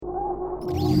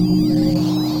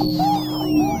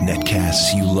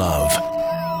Netcasts you love.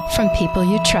 From people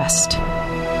you trust.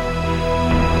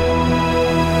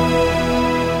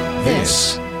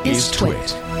 This is Twit.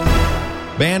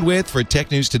 Bandwidth for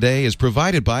Tech News Today is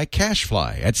provided by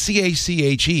CacheFly at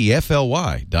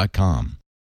CACHEFLY.com.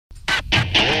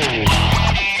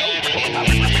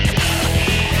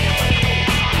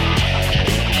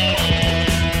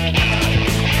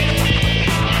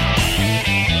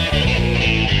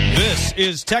 This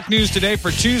is Tech News Today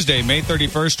for Tuesday, May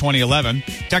 31st, 2011.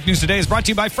 Tech News Today is brought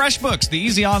to you by FreshBooks, the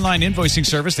easy online invoicing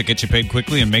service that gets you paid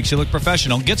quickly and makes you look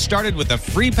professional. Get started with a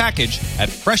free package at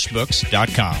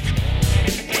FreshBooks.com.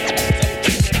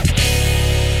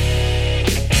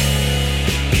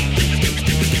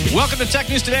 Welcome to Tech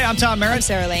News Today. I'm Tom Merritt. I'm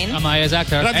Sarah Lane. I'm Aya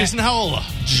Zakhtar. And I'm Jason Howell.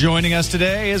 Joining us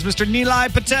today is Mr.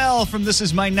 Nilay Patel from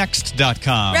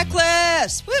thisismynext.com.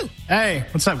 Reckless! Woo! Hey,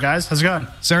 what's up, guys? How's it going?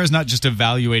 Sarah's not just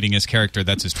evaluating his character,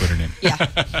 that's his Twitter name. Yeah.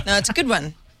 No, it's a good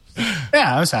one.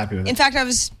 Yeah, I was happy with it. In fact, I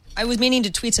was meaning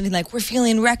to tweet something like, we're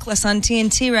feeling reckless on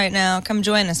TNT right now. Come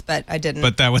join us, but I didn't.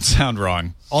 But that would sound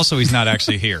wrong. Also, he's not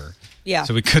actually here. Yeah.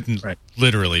 So we couldn't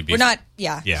literally be. We're not,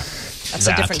 yeah. Yeah. That's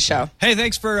a different show. Hey,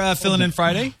 thanks for filling in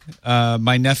Friday.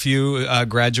 My nephew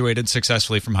graduated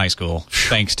successfully from high school,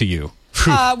 thanks to you.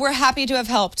 We're happy to have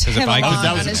helped him I along could-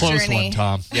 that on was a his close journey. one,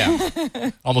 Tom.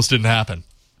 Yeah. Almost didn't happen.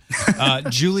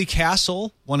 Julie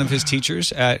Castle, one of his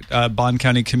teachers at Bond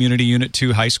County Community Unit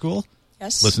 2 High School,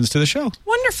 Yes. listens to the show.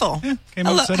 Wonderful. Yeah, came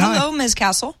up and said hi. Hello, Ms.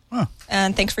 Castle. Oh.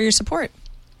 And thanks for your support.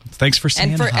 Thanks for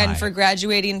saying And hi. for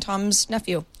graduating Tom's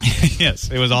nephew. Yes,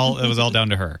 it was all down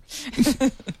to her.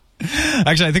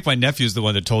 Actually, I think my nephew's the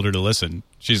one that told her to listen.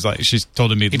 She's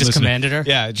told me. He just commanded her?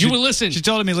 Yeah, You will listen. She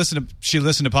told me she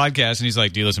listened to podcasts, and he's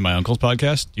like, "Do you listen to my uncle's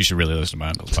podcast? You should really listen to my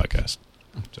uncle's podcast."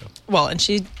 So, Well, and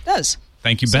she does.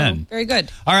 thank you, So, Ben. very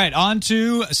good. All right, on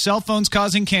to cell phones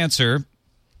causing cancer.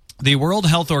 The World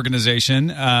Health Organization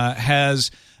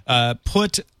has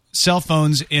put cell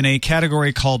phones in a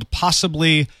category called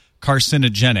possibly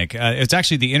carcinogenic. It's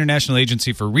actually the International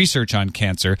Agency for Research on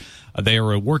Cancer. They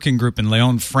are a working group in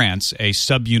Lyon, France, a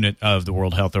subunit of the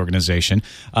World Health Organization.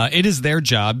 It is their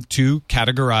job to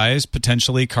categorize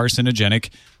potentially carcinogenic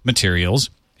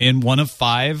materials in one of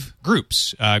 5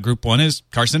 groups. Group 1 is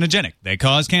carcinogenic. They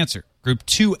cause cancer. Group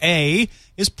 2A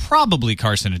is probably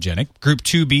carcinogenic. Group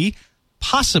 2B,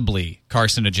 possibly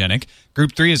carcinogenic.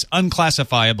 Group 3 is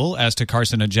unclassifiable as to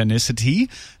carcinogenicity.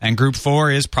 And Group 4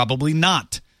 is probably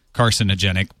not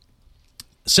carcinogenic.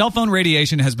 Cell phone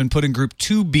radiation has been put in Group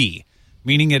 2B,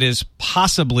 meaning it is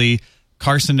possibly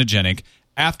carcinogenic,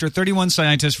 after 31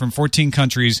 scientists from 14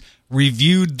 countries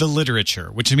reviewed the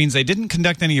literature, which means they didn't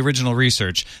conduct any original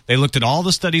research. They looked at all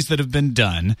the studies that have been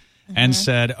done and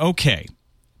said, okay,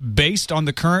 based on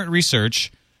the current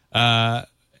research,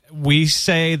 we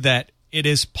say that it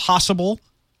is possible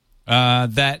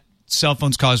that cell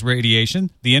phones cause radiation.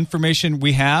 The information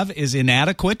we have is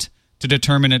inadequate to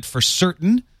determine it for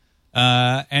certain,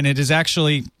 and it is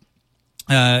actually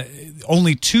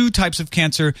only 2 types of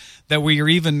cancer that we are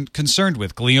even concerned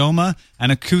with, glioma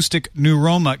and acoustic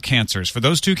neuroma cancers. For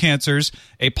those 2 cancers,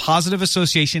 a positive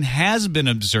association has been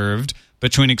observed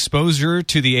between exposure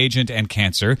to the agent and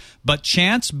cancer, but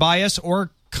chance, bias,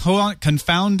 or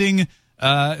confounding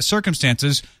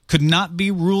circumstances could not be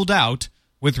ruled out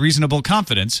with reasonable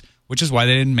confidence, which is why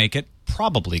they didn't make it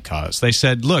probably cause. They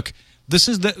said, look, this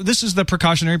is the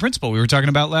precautionary principle we were talking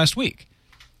about last week.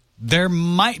 There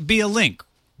might be a link.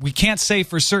 We can't say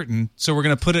for certain, so we're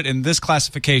going to put it in this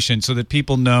classification so that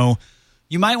people know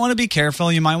you might want to be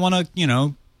careful. You might want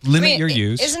to, limit your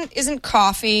use. Isn't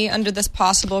coffee under this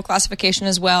possible classification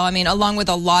as well? I mean, along with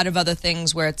a lot of other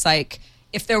things where it's like,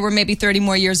 if there were maybe 30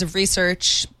 more years of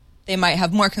research, they might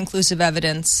have more conclusive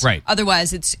evidence. Right.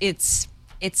 Otherwise, it's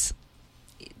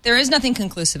there is nothing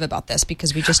conclusive about this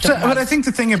because we just don't have But I think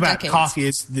the thing about decades. coffee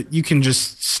is that you can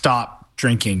just stop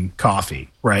drinking coffee,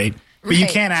 right? But you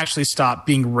Right. can't actually stop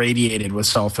being radiated with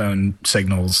cell phone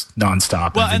signals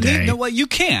nonstop every day. You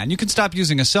can stop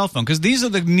using a cell phone because these are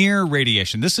the near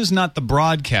radiation. This is not the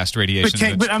broadcast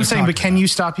radiation. But I'm saying, can you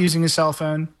stop using a cell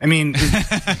phone? I mean,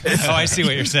 Oh, I see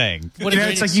what you're saying.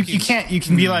 it's like you can't. You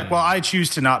can be like, well, I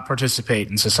choose to not participate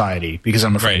in society because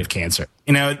I'm afraid Right. of cancer.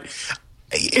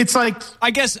 It's like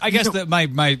I guess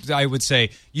that I would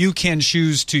say you can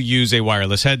choose to use a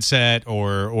wireless headset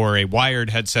or a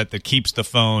wired headset that keeps the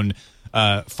phone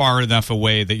far enough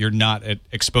away that you're not at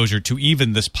exposure to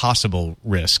even this possible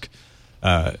risk.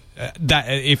 that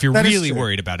if you're really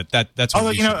worried about it, that's what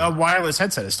although a wireless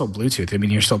headset is still Bluetooth. I mean,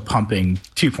 you're still pumping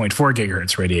 2.4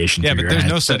 gigahertz radiation. Yeah, through but your there's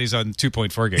head. no studies on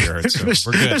 2.4 gigahertz. So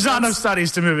we're good. There's not enough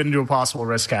studies to move it into a possible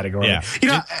risk category. Yeah.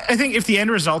 I think if the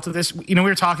end result of this, we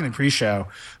were talking in the pre-show,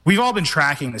 we've all been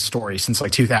tracking this story since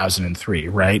like 2003,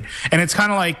 right? And it's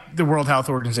kind of like the World Health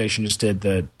Organization just did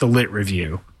the lit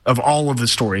review of all of the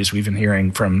stories we've been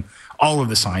hearing from all of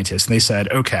the scientists, and they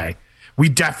said, okay, we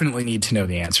definitely need to know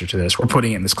the answer to this. We're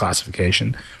putting it in this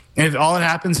classification. And if all that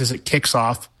happens is it kicks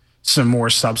off some more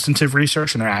substantive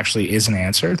research and there actually is an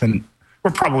answer, then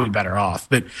we're probably better off.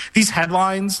 But these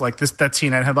headlines, like that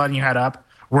CNN headline you had up,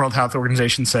 World Health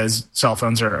Organization says cell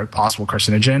phones are a possible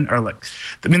carcinogen, or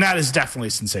that is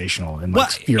definitely sensational. And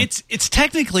it's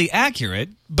technically accurate,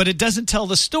 but it doesn't tell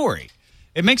the story.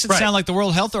 It makes it sound like the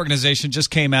World Health Organization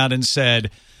just came out and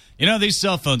said, these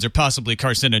cell phones are possibly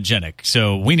carcinogenic,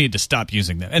 so we need to stop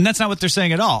using them. And that's not what they're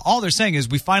saying at all. All they're saying is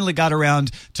we finally got around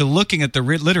to looking at the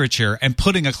literature and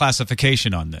putting a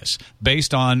classification on this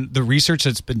based on the research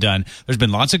that's been done. There's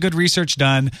been lots of good research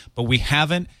done, but we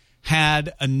haven't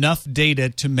had enough data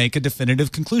to make a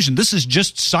definitive conclusion. This is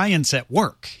just science at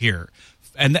work here.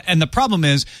 And the problem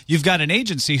is you've got an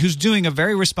agency who's doing a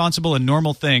very responsible and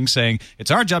normal thing, saying it's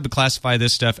our job to classify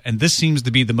this stuff, and this seems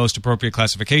to be the most appropriate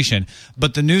classification.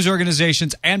 But the news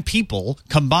organizations and people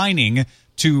combining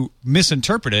to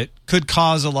misinterpret it could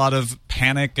cause a lot of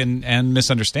panic and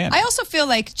misunderstanding. I also feel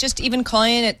like just even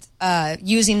calling it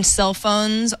using cell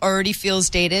phones already feels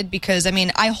dated because,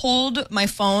 I hold my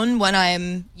phone when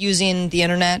I'm using the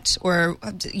internet or,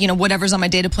 whatever's on my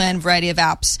data plan, variety of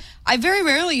apps. I very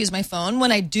rarely use my phone.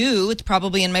 When I do, it's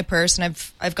probably in my purse, and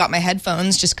I've got my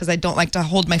headphones just because I don't like to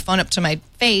hold my phone up to my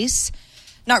face.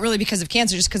 Not really because of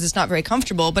cancer, just because it's not very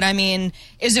comfortable. But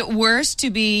is it worse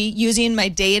to be using my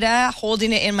data,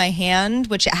 holding it in my hand,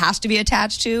 which it has to be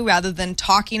attached to, rather than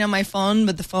talking on my phone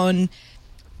with the phone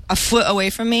a foot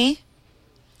away from me?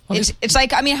 It's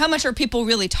like, how much are people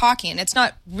really talking? It's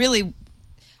not really...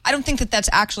 I don't think that that's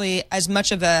actually as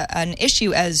much of an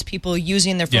issue as people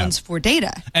using their phones for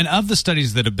data. And of the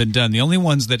studies that have been done, the only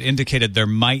ones that indicated there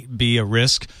might be a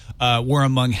risk were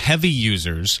among heavy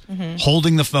users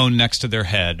holding the phone next to their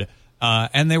head,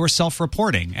 and they were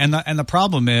self-reporting. And the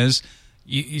problem is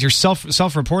your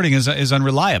self-reporting is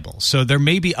unreliable. So there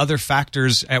may be other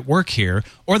factors at work here,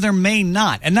 or there may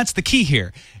not. And that's the key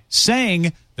here.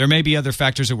 Saying there may be other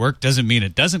factors at work doesn't mean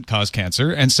it doesn't cause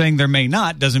cancer, and saying there may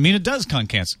not doesn't mean it does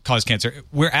cause cancer.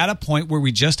 We're at a point where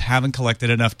we just haven't collected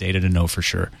enough data to know for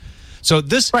sure. So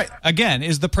this, again,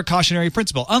 is the precautionary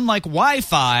principle. Unlike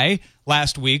Wi-Fi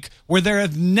last week, where there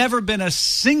have never been a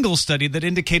single study that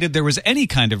indicated there was any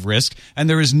kind of risk, and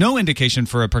there is no indication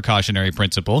for a precautionary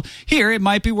principle, here it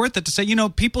might be worth it to say,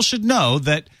 people should know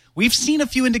that we've seen a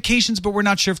few indications, but we're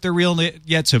not sure if they're real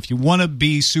yet. So if you want to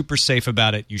be super safe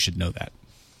about it, you should know that.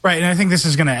 Right, and I think this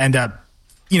is going to end up,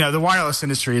 the wireless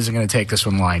industry isn't going to take this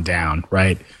one lying down,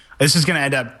 right? This is going to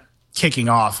end up kicking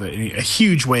off a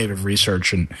huge wave of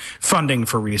research and funding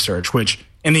for research, which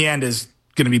in the end is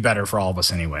going to be better for all of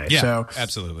us anyway. Yeah, so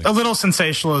absolutely. A little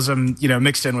sensationalism,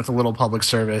 mixed in with a little public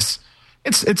service.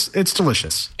 It's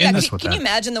delicious. Yeah, can you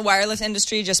imagine the wireless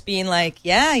industry just being like,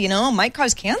 it might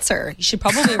cause cancer. You should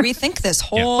probably rethink this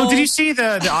whole... Well, did you see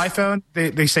the iPhone?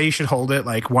 They say you should hold it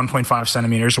like 1.5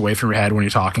 centimeters away from your head when you're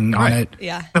talking on it.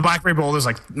 Yeah. The BlackBerry Bold is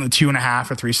like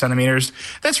 2.5 or 3 centimeters.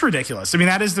 That's ridiculous.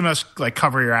 That is the most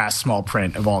cover your ass small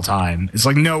print of all time. It's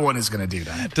like no one is going to do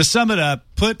that. To sum it up,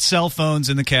 put cell phones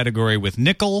in the category with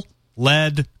nickel,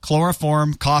 lead,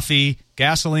 chloroform, coffee,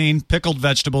 gasoline, pickled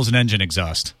vegetables, and engine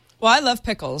exhaust. Well, I love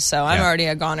pickles, so I'm already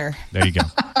a goner. There you go.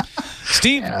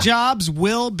 Steve Jobs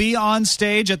will be on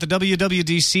stage at the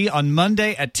WWDC on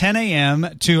Monday at 10 a.m.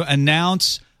 to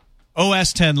announce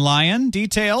OS X Lion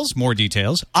more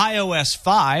details, iOS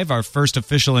 5, our first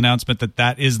official announcement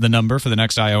that is the number for the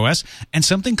next iOS, and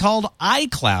something called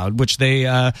iCloud, which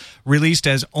they released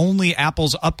as only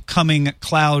Apple's upcoming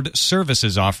cloud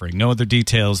services offering. No other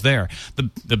details there.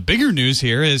 The bigger news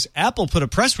here is Apple put a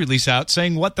press release out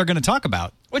saying what they're going to talk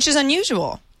about. Which is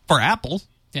unusual. For Apple.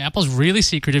 Yeah, Apple's really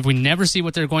secretive. We never see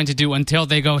what they're going to do until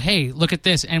they go, hey, look at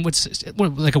this. And what's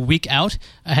like a week out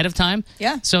ahead of time?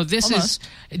 Yeah. So this almost.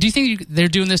 Do you think they're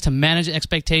doing this to manage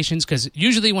expectations? Because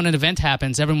usually when an event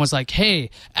happens, everyone's like, hey,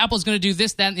 Apple's going to do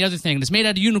this, that, and the other thing. And it's made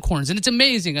out of unicorns, and it's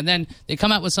amazing. And then they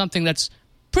come out with something that's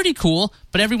pretty cool,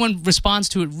 but everyone responds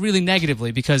to it really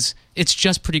negatively because it's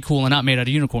just pretty cool and not made out of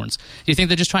unicorns. Do you think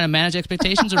they're just trying to manage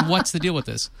expectations, or what's the deal with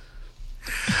this?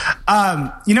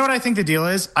 You know what I think the deal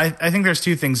is? I think there's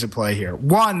two things at play here.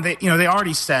 One, they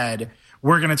already said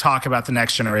we're going to talk about the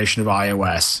next generation of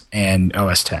iOS and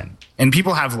OS X. And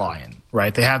people have Lion,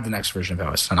 right? They have the next version of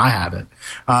OS 10. I have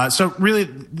it. So really,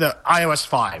 the iOS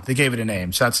 5, they gave it a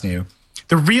name, so that's new.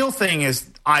 The real thing is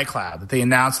iCloud, that they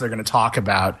announced they're going to talk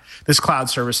about this cloud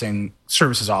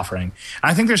services offering.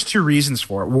 And I think there's two reasons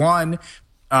for it. One,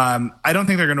 I don't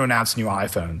think they're going to announce a new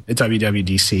iPhone at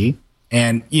WWDC.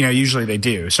 And, usually they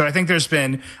do. So I think there's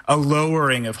been a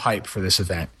lowering of hype for this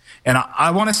event. And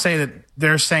I want to say that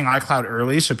they're saying iCloud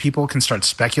early so people can start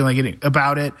speculating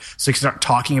about it, so they can start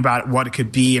talking about what it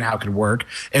could be and how it could work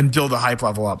and build a hype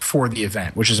level up for the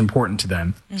event, which is important to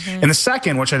them. Mm-hmm. And the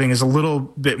second, which I think is a little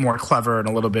bit more clever and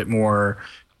a little bit more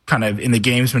kind of in the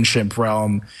gamesmanship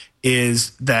realm,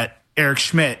 is that Eric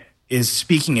Schmidt is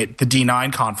speaking at the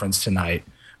D9 conference tonight.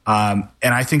 And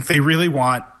I think they really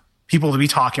want people to be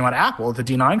talking about Apple at the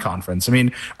D9 conference. I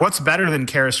mean, what's better than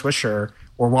Kara Swisher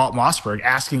or Walt Mossberg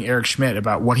asking Eric Schmidt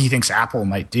about what he thinks Apple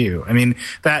might do? I mean,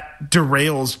 that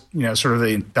derails, sort of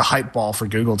the hype ball for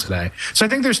Google today. So I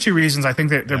think there's two reasons. I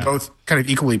think that they're both kind of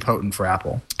equally potent for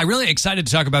Apple. I'm really excited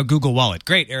to talk about Google Wallet.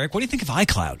 Great, Eric. What do you think of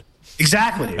iCloud?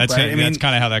 Exactly. That's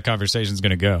kind of how that conversation is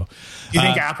going to go. You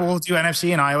think Apple will do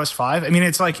NFC in iOS 5? I mean,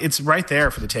 it's right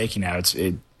there for the taking now.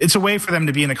 It's a way for them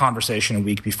to be in the conversation a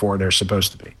week before they're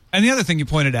supposed to be. And the other thing you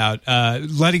pointed out,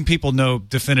 letting people know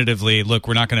definitively, look,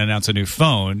 we're not going to announce a new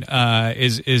phone,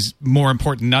 is more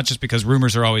important, not just because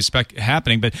rumors are always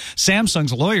happening, but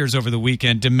Samsung's lawyers over the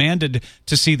weekend demanded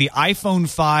to see the iPhone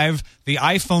 5, the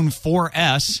iPhone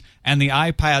 4S, and the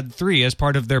iPad 3 as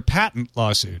part of their patent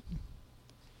lawsuit.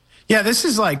 Yeah, this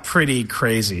is pretty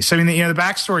crazy. So, I mean, the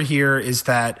backstory here is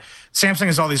that Samsung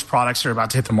has all these products that are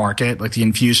about to hit the market, like the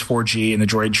Infuse 4G and the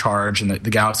Droid Charge and the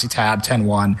Galaxy Tab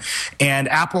 10.1. And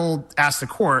Apple asked the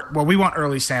court, well, we want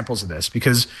early samples of this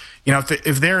because,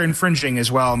 if they're infringing as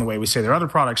well in the way we say their other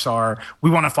products are, we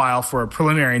want to file for a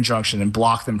preliminary injunction and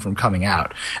block them from coming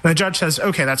out. And the judge says,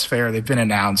 okay, that's fair. They've been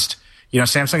announced.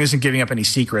 Samsung isn't giving up any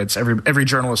secrets. Every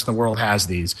journalist in the world has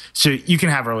these. So you can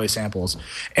have early samples.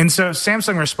 And so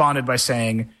Samsung responded by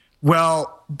saying,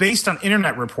 well, based on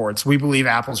internet reports, we believe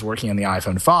Apple's working on the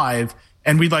iPhone 5,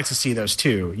 and we'd like to see those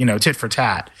too, tit for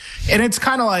tat. And it's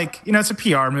kind of it's a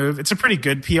PR move. It's a pretty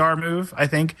good PR move, I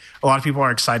think. A lot of people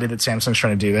are excited that Samsung's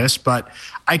trying to do this, but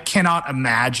I cannot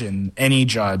imagine any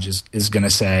judge is going to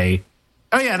say,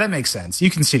 oh, yeah, that makes sense. You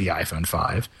can see the iPhone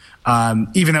 5.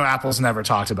 Even though Apple's never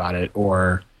talked about it,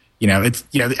 or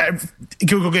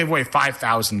Google gave away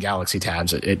 5,000 Galaxy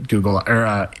Tabs at Google,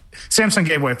 or Samsung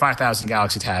gave away 5,000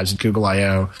 Galaxy Tabs at Google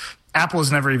I/O. Apple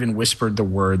has never even whispered the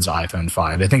words iPhone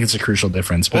 5. I think it's a crucial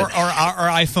difference. But, or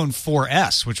iPhone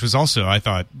 4S, which was also, I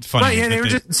thought, funny. Right,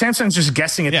 yeah, Samsung's just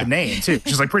guessing at the name, too,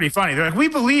 which is pretty funny. They're like, we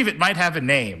believe it might have a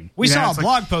name. We saw a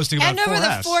blog posting about 4S. And over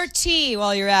the 4T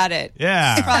while you're at it.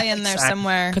 Yeah. It's probably in there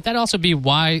somewhere. Could that also be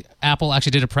why Apple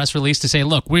actually did a press release to say,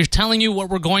 look, we're telling you what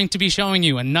we're going to be showing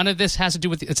you, and none of this has to do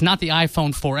with, it's not the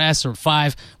iPhone 4S or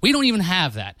 5. We don't even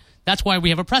have that. That's why we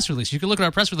have a press release. You can look at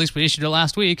our press release. We issued it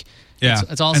last week. Yeah,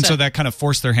 it's all and set. so that kind of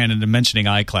forced their hand into mentioning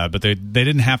iCloud, but they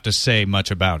didn't have to say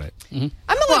much about it. Mm-hmm.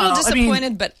 I'm a little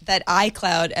disappointed, but that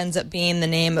iCloud ends up being the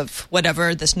name of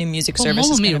whatever this new music service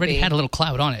is going to be. MobileMe already had a little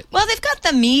cloud on it. Well, they've got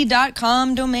the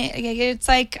me.com domain. It's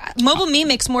like MobileMe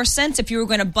makes more sense if you were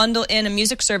going to bundle in a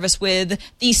music service with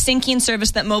the syncing service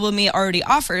that MobileMe already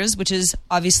offers, which is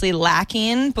obviously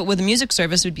lacking, but with a music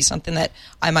service would be something that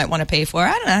I might want to pay for.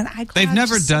 I don't know. iCloud, they've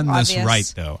never done this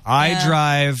right, though.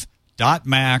 iDrive,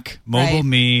 .Mac,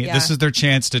 MobileMe. Yeah. This is their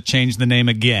chance to change the name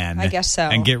again. I guess so.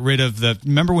 And get rid of the...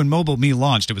 Remember when MobileMe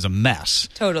launched, it was a mess.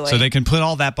 Totally. So they can put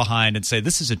all that behind and say,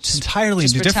 this is an entirely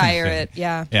different thing. Retire it,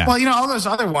 yeah. Well, all those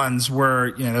other ones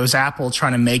were, those Apple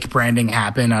trying to make branding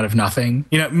happen out of nothing.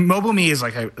 MobileMe is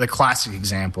like the classic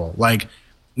example. Like,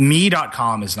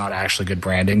 me.com is not actually good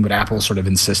branding, but Apple sort of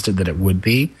insisted that it would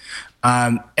be.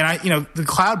 And the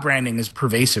cloud branding is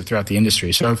pervasive throughout the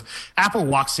industry. So if Apple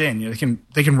walks in,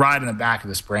 they can ride on the back of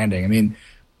this branding. I mean,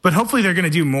 but hopefully they're going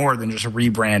to do more than just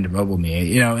rebrand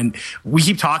MobileMe. And we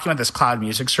keep talking about this cloud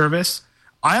music service.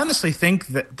 I honestly think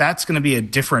that that's going to be a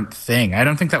different thing. I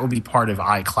don't think that will be part of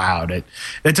iCloud.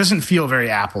 It doesn't feel very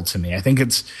Apple to me. I think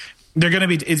it's going to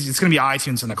be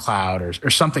iTunes in the cloud or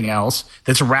something else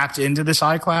that's wrapped into this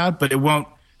iCloud, but it won't.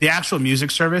 The actual music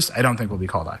service, I don't think will be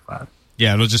called iCloud.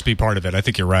 Yeah, it'll just be part of it. I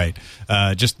think you're right.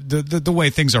 Just the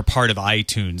way things are part of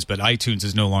iTunes, but iTunes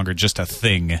is no longer just a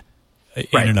thing in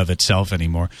and of itself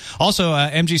anymore. Also,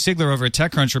 MG Sigler over at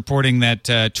TechCrunch reporting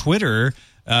that Twitter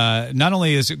not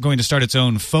only is it going to start its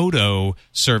own photo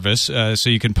service, so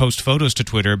you can post photos to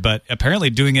Twitter, but apparently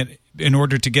doing it in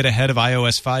order to get ahead of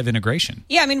iOS 5 integration.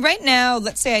 Yeah, I mean, right now,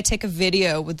 let's say I take a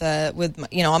video with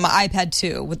on my iPad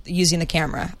 2 using the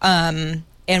camera.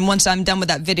 And once I'm done with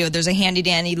that video, there's a handy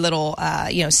dandy little,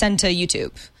 send to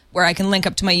YouTube, where I can link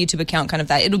up to my YouTube account, kind of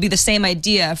that. It'll be the same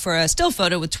idea for a still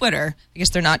photo with Twitter. I guess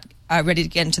they're not ready to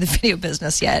get into the video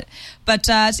business yet. But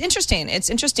it's interesting. It's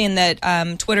interesting that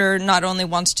Twitter not only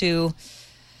wants to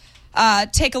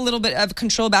take a little bit of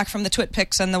control back from the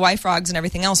TwitPics and the YFrogs and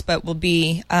everything else, but will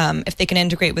be, if they can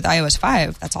integrate with iOS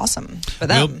 5, that's awesome for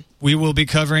them. We will be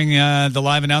covering the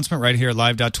live announcement right here at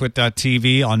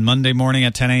live.twit.tv on Monday morning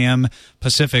at 10 a.m.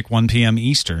 Pacific, 1 p.m.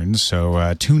 Eastern.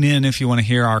 So tune in if you want to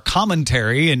hear our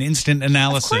commentary and instant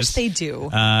analysis. Of course they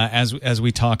do. As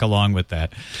we talk along with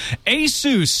that.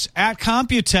 Asus at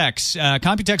Computex.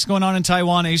 Computex going on in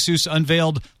Taiwan. Asus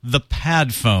unveiled the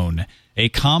Pad Phone, a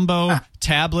combo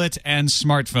tablet and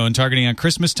smartphone targeting a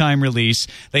Christmas time release.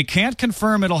 They can't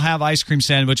confirm it'll have Ice Cream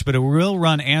Sandwich, but it will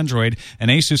run Android.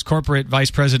 And Asus corporate vice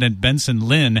president Benson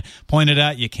Lin pointed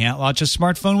out you can't launch a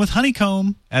smartphone with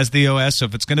Honeycomb as the OS, so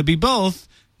if it's going to be both,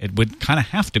 it would kind of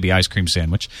have to be Ice Cream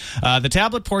Sandwich. The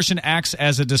tablet portion acts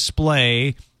as a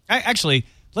display. Actually,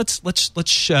 let's let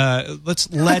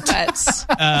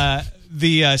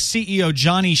the CEO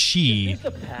Johnny Shi.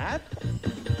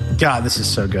 God, this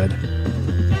is so good.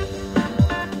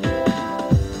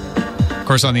 Of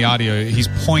course, on the audio, he's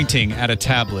pointing at a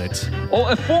tablet.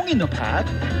 Or a phone in a pad.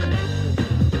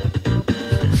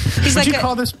 He's Would like you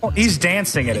call this? He's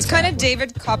dancing at it's a kind of tablet.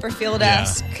 David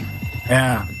Copperfield-esque.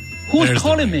 Yeah. Who's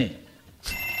calling me?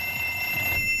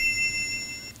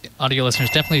 Audio listeners,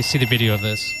 definitely see the video of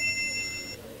this.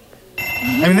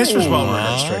 I mean, this was well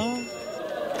rehearsed.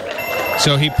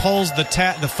 So he pulls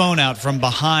the phone out from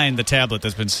behind the tablet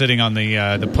that's been sitting on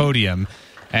the podium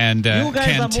and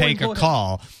can take a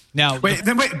call. Now, Wait,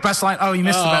 best line. Oh, you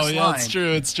missed the best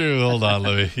line. It's true. Hold on,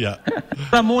 let me. Yeah.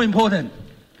 But more important,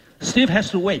 Steve has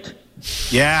to wait.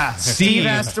 Yeah, Steve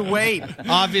has to wait.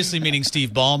 Obviously meaning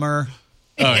Steve Ballmer.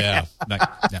 Oh yeah.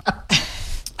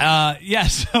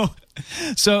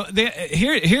 So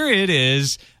here it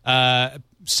is,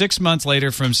 6 months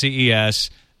later from CES,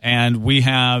 and we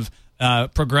have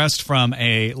progressed from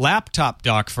a laptop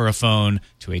dock for a phone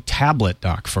to a tablet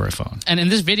dock for a phone. And in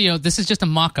this video, this is just a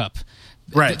mock-up.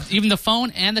 Right. Even the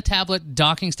phone and the tablet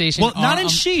docking station. Well, not in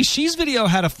She's video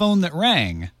had a phone that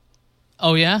rang.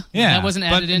 Oh yeah, Yeah, that wasn't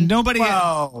added in. Nobody.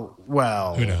 Well,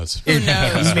 Who knows? Who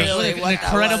knows, Really, really, an what that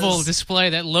incredible was. display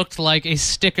that looked like a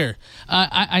sticker.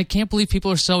 I can't believe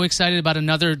people are so excited about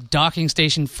another docking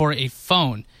station for a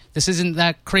phone. This isn't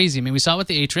that crazy. I mean, we saw it with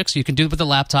the Atrix. You can do it with the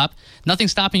laptop.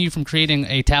 Nothing's stopping you from creating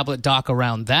a tablet dock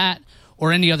around that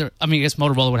or any other. I mean, I guess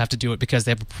Motorola would have to do it because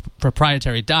they have a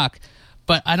proprietary dock.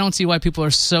 But I don't see why people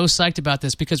are so psyched about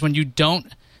this, because when you don't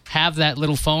have that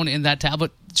little phone in that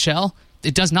tablet shell,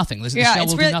 it does nothing. The shell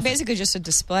It's will do nothing. basically just a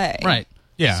display. Right.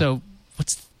 Yeah. So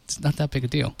it's not that big a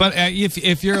deal. But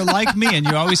if you're like me and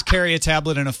you always carry a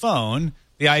tablet and a phone,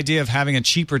 the idea of having a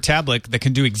cheaper tablet that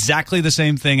can do exactly the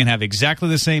same thing and have exactly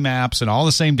the same apps and all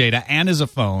the same data and as a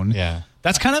phone, Yeah.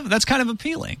 that's kind of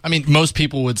appealing. I mean, most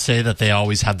people would say that they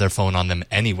always have their phone on them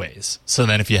anyways. So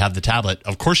then if you have the tablet,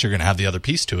 of course you're going to have the other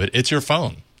piece to it. It's your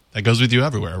phone. That goes with you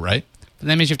everywhere, right? But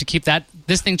that means you have to keep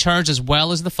this thing charged as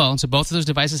well as the phone. So both of those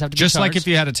devices have to be Just charged. like if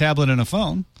you had a tablet and a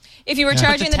phone. If you were But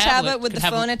charging the the tablet tablet with could the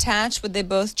have phone attached, would they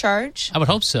both charge? I would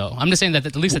hope so. I'm just saying that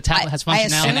at least the tablet has I functionality.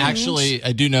 assume- And actually,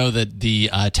 I do know that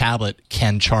the tablet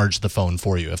can charge the phone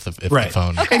for you if the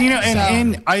phone.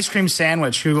 And in Ice Cream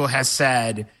Sandwich, Google has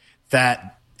said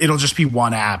that it'll just be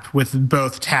one app with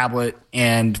both tablet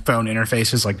and phone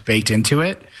interfaces like baked into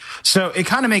it. So it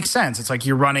kind of makes sense. It's like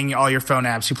you're running all your phone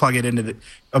apps, you plug it into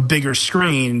a bigger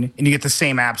screen, and you get the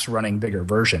same apps running bigger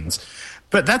versions.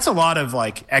 But that's a lot of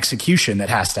like execution that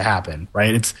has to happen,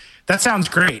 right? That sounds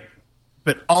great,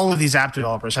 but all of these app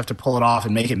developers have to pull it off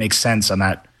and make it make sense on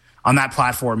that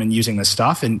platform and using this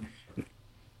stuff. And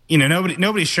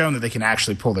nobody's shown that they can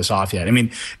actually pull this off yet. I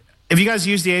mean, have you guys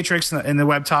used the Atrix in the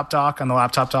web-top dock, on the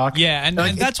laptop dock? Yeah, and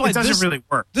that's why it doesn't really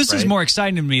work. This is right? more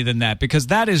exciting to me than that, because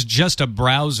that is just a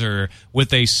browser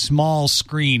with a small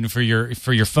screen for your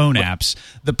phone apps.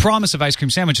 The promise of Ice Cream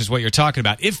Sandwich is what you're talking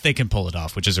about, if they can pull it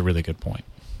off, which is a really good point.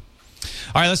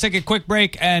 All right, let's take a quick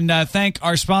break and thank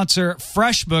our sponsor,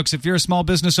 FreshBooks. If you're a small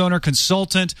business owner,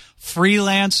 consultant,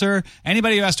 freelancer,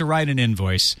 anybody who has to write an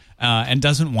invoice and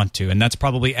doesn't want to, and that's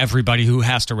probably everybody who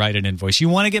has to write an invoice. You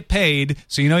want to get paid,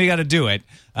 so you know you got to do it,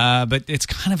 but it's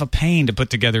kind of a pain to put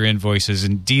together invoices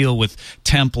and deal with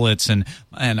templates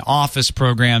and Office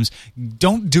programs.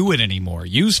 Don't do it anymore.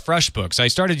 Use FreshBooks. I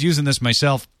started using this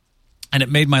myself and it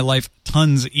made my life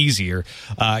tons easier.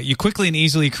 You quickly and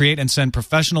easily create and send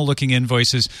professional-looking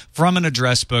invoices from an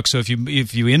address book. So if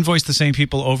you invoice the same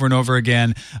people over and over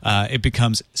again, it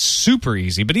becomes super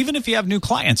easy. But even if you have new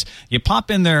clients, you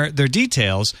pop in their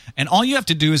details, and all you have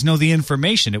to do is know the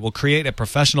information. It will create a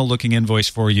professional-looking invoice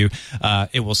for you.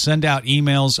 It will send out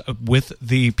emails with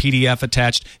the PDF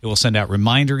attached. It will send out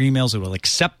reminder emails. It will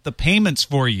accept the payments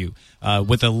for you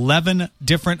with 11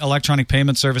 different electronic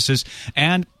payment services.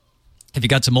 And if you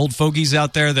got some old fogies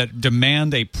out there that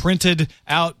demand a printed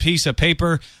out piece of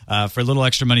paper, for a little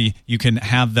extra money, you can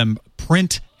have them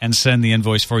print and send the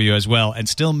invoice for you as well, and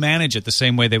still manage it the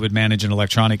same way they would manage an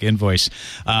electronic invoice.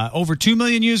 Over 2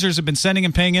 million users have been sending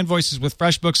and paying invoices with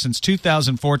FreshBooks since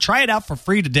 2004. Try it out for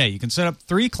free today. You can set up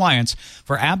 3 clients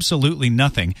for absolutely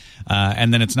nothing,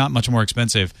 and then it's not much more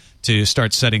expensive to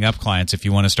start setting up clients if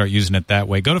you want to start using it that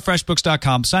way. Go to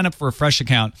FreshBooks.com, sign up for a Fresh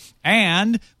account,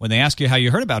 and when they ask you how you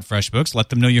heard about FreshBooks, let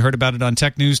them know you heard about it on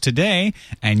Tech News Today,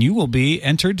 and you will be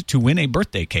entered to win a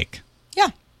birthday cake. Yeah.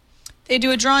 They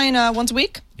do a drawing once a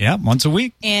week. Yeah, once a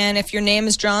week. And if your name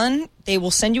is drawn, they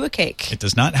will send you a cake. It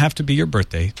does not have to be your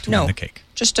birthday to win the cake.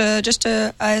 Just a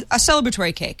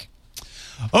celebratory cake.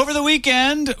 Over the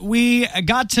weekend, we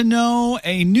got to know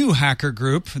a new hacker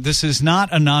group. This is not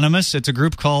anonymous. It's a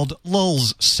group called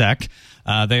LulzSec.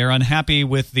 They are unhappy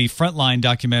with the Frontline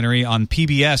documentary on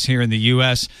PBS here in the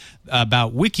U.S.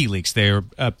 about WikiLeaks. They are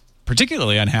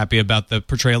particularly unhappy about the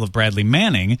portrayal of Bradley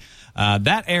Manning.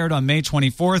 That aired on May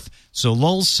 24th, so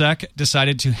LulzSec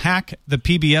decided to hack the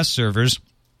PBS servers,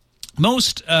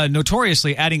 most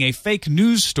notoriously adding a fake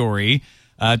news story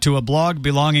to a blog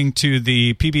belonging to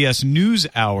the PBS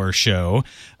NewsHour show,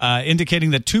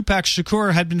 indicating that Tupac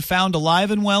Shakur had been found alive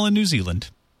and well in New Zealand.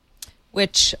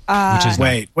 Which is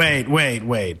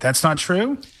wait. That's not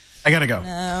true? I gotta go.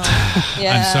 No.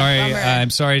 Yeah, I'm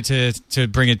sorry to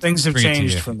bring it. Things have bring it to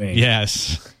changed you. for me.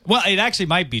 Yes. Well, it actually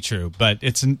might be true, but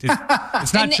it's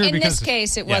not true in because this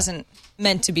case it wasn't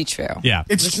meant to be true. Yeah,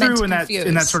 it's true in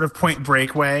that sort of Point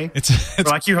Break way. It's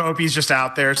like you hope he's just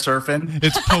out there surfing.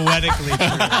 It's poetically true.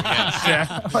 Yes.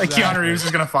 Yeah, like Keanu Reeves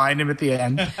is gonna find him at the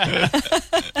end.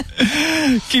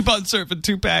 Keep on surfing,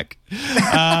 Tupac.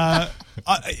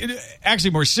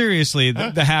 Actually, more seriously,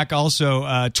 the hack also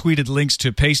tweeted links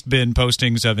to Pastebin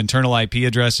postings of internal IP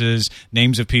addresses,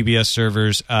 names of PBS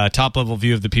servers, top-level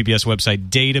view of the PBS website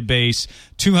database,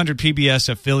 200 PBS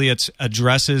affiliates'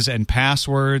 addresses and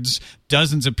passwords,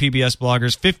 dozens of PBS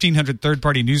bloggers, 1,500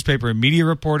 third-party newspaper and media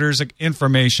reporters'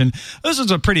 information. This is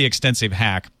a pretty extensive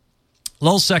hack.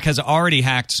 LulzSec has already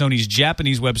hacked Sony's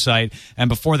Japanese website, and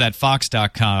before that,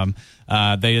 Fox.com.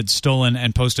 They had stolen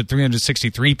and posted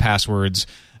 363 passwords,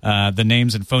 the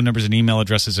names and phone numbers and email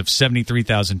addresses of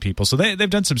 73,000 people. So they've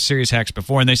done some serious hacks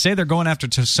before, and they say they're going after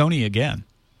Sony again.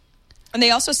 And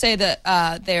they also say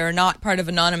that they are not part of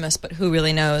Anonymous, but who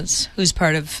really knows who's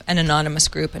part of an anonymous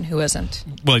group and who isn't?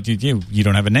 Well, you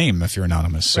don't have a name if you're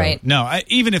anonymous. So. Right. No,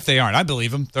 even if they aren't, I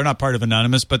believe them. They're not part of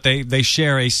Anonymous, but they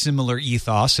share a similar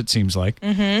ethos, it seems like.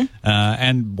 Mm-hmm.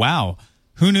 And wow.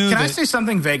 Who knew? Can I say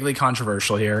something vaguely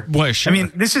controversial here? Well, sure. I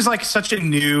mean, this is like such a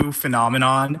new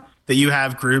phenomenon that you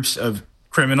have groups of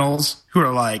criminals who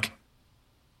are like,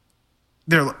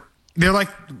 they're like,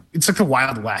 it's like the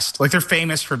Wild West. Like, they're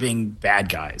famous for being bad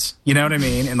guys. You know what I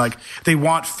mean? And like, they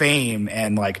want fame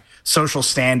and like social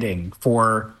standing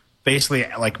for basically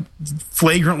like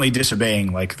flagrantly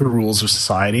disobeying like the rules of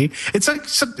society. It's like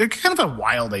kind of a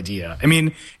wild idea. I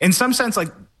mean, in some sense, like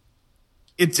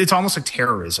it's almost like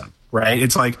terrorism, right?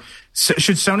 It's like,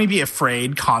 should Sony be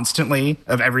afraid constantly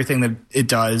of everything that it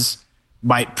does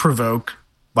might provoke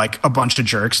like a bunch of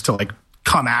jerks to like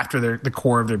come after the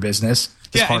core of their business?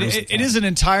 Yeah, it is an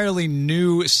entirely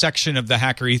new section of the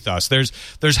hacker ethos.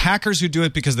 There's hackers who do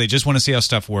it because they just want to see how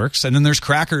stuff works, and then there's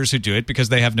crackers who do it because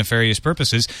they have nefarious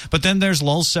purposes. But then there's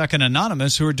LulzSec and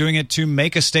Anonymous who are doing it to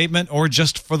make a statement or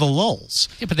just for the lulz.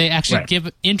 Yeah, but they actually give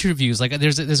interviews. Like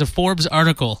there's a Forbes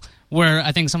article where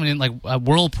I think someone in like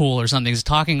Whirlpool or something is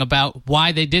talking about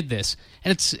why they did this,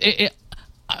 and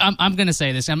I'm going to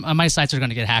say this. My sites are going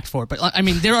to get hacked for it. But, I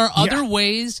mean, there are other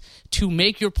ways to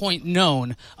make your point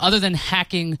known other than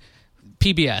hacking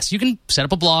PBS. You can set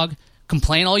up a blog,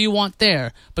 complain all you want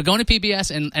there, but going to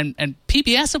PBS and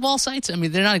PBS of all sites, I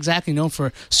mean, they're not exactly known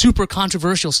for super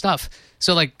controversial stuff.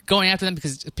 So, like, going after them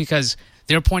because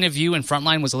their point of view in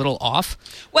Frontline was a little off.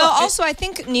 Well, also, I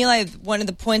think, Neil, one of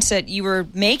the points that you were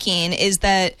making is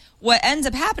that what ends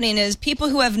up happening is people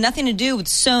who have nothing to do with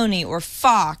Sony or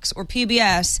Fox or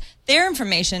PBS, their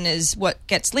information is what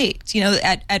gets leaked. You know,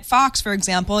 at Fox, for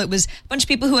example, it was a bunch of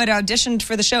people who had auditioned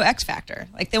for the show X Factor.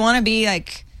 Like, they want to be,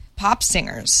 like, pop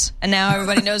singers, and now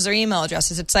everybody knows their email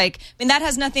addresses. It's like, I mean, that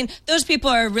has nothing. Those people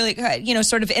are really,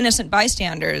 sort of innocent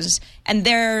bystanders, and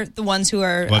they're the ones who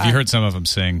are. Well, have you heard some of them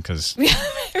sing? Because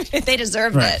they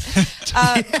deserve it.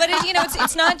 But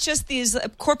it's not just these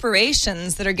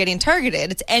corporations that are getting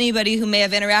targeted. It's anybody who may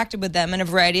have interacted with them in a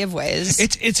variety of ways.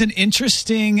 It's an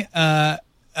interesting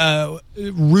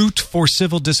route for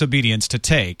civil disobedience to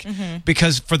take,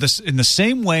 because in the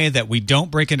same way that we don't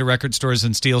break into record stores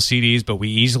and steal CDs, but we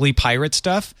easily pirate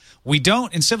stuff, we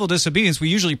don't, in civil disobedience, we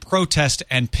usually protest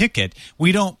and picket.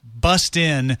 We don't bust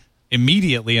in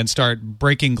immediately and start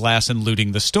breaking glass and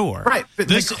looting the store. Right. But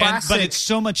but it's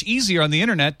so much easier on the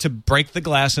internet to break the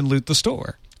glass and loot the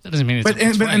store. That doesn't mean it's But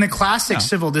right. in the classic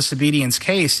civil disobedience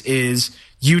case is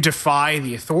you defy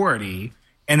the authority,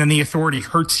 and then the authority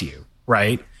hurts you,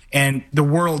 right? And the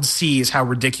world sees how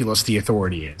ridiculous the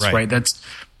authority is, right? That's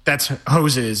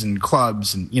hoses and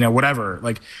clubs and whatever.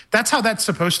 Like, that's how that's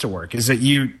supposed to work. Is that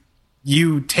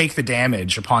you take the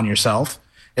damage upon yourself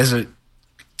to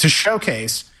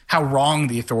showcase how wrong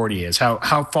the authority is,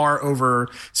 how far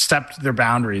overstepped their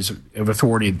boundaries of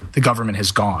authority the government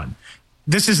has gone.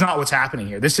 This is not what's happening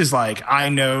here. This is like, I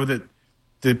know that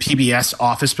the PBS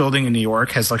office building in New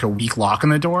York has like a weak lock on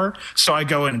the door, so I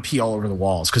go in and pee all over the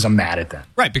walls because I'm mad at them.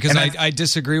 Right, because I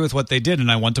disagree with what they did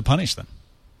and I want to punish them.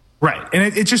 Right,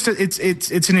 and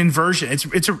it's an inversion. I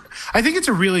think it's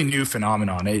a really new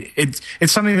phenomenon. It's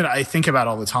something that I think about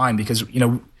all the time because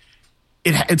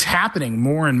it's happening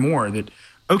more and more that,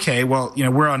 okay, well,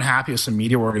 we're unhappy with some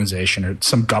media organization or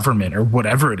some government or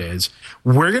whatever it is.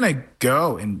 We're gonna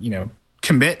go and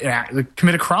commit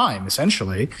a crime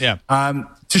essentially,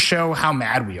 to show how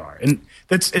mad we are. And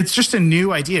it's just a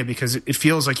new idea because it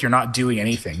feels like you're not doing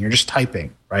anything. You're just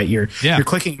typing, right? You're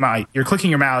clicking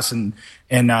your mouse and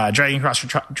dragging across your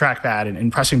trackpad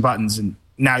and pressing buttons, and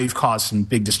now you've caused some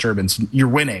big disturbance. And you're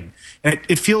winning, and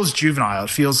it feels juvenile. It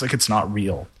feels like it's not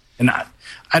real, and I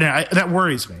don't know. That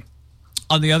worries me.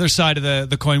 On the other side of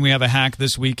the coin, we have a hack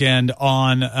this weekend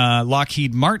on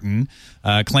Lockheed Martin,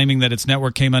 claiming that its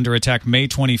network came under attack May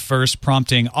 21st,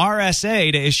 prompting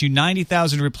RSA to issue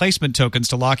 90,000 replacement tokens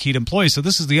to Lockheed employees. So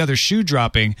this is the other shoe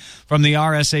dropping from the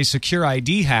RSA Secure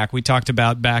ID hack we talked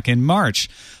about back in March.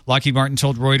 Lockheed Martin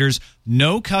told Reuters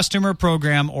no customer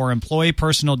program or employee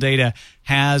personal data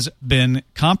has been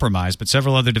compromised, but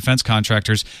several other defense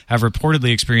contractors have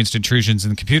reportedly experienced intrusions in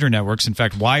the computer networks. In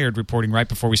fact, Wired reporting right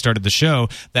before we started the show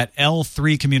that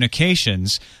L3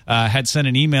 Communications had sent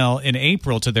an email in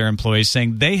April to their employees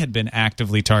saying they had been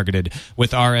actively targeted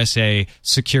with RSA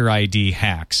Secure ID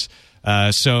hacks.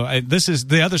 So this is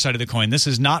the other side of the coin. This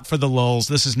is not for the lulz.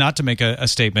 This is not to make a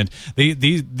statement.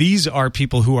 These are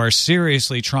people who are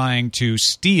seriously trying to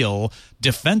steal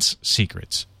defense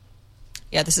secrets.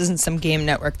 Yeah, this isn't some game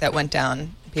network that went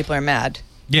down. People are mad.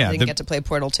 Yeah, they didn't get to play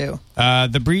Portal 2.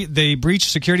 They breached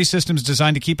security systems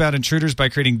designed to keep out intruders by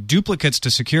creating duplicates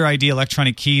to Secure ID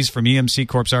electronic keys from EMC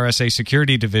Corp's RSA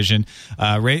Security Division.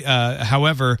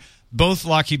 However, both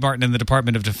Lockheed Martin and the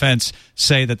Department of Defense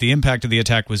say that the impact of the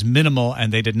attack was minimal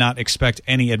and they did not expect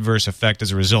any adverse effect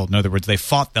as a result. In other words, they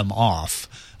fought them off.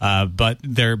 But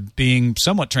they're being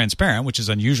somewhat transparent, which is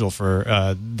unusual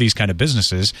for these kind of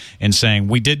businesses, in saying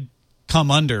we did come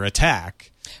under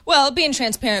attack. Well, being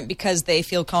transparent because they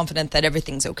feel confident that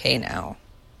everything's okay now.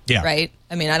 Yeah. Right?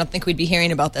 I mean, I don't think we'd be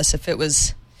hearing about this if it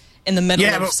was in the middle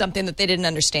of something that they didn't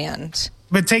understand.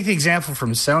 But take the example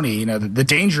from Sony. The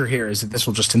danger here is that this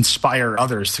will just inspire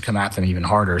others to come at them even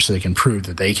harder so they can prove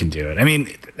that they can do it. I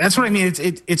mean, that's what I mean.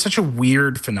 It's such a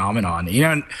weird phenomenon.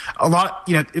 And a lot,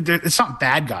 it's not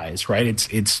bad guys, right?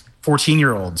 It's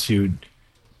 14-year-olds who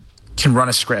can run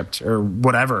a script or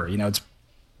whatever. It's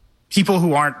people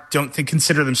who don't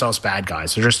consider themselves bad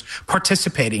guys. They're just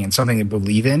participating in something they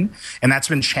believe in, and that's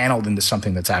been channeled into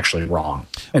something that's actually wrong.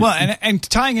 Well, and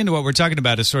tying into what we're talking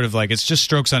about is sort of like it's just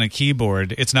strokes on a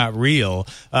keyboard. It's not real.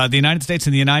 The United States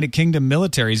and the United Kingdom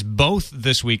militaries both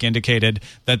this week indicated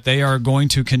that they are going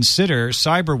to consider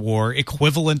cyber war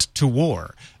equivalent to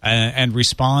war and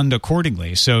respond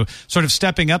accordingly. So sort of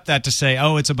stepping up that to say,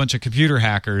 oh, it's a bunch of computer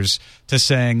hackers, to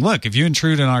saying, look, if you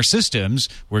intrude on our systems,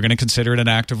 we're going to consider it an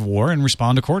act of war and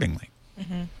respond accordingly.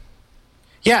 Mm-hmm.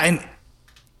 Yeah, and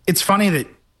it's funny that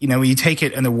when you take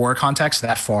it in the war context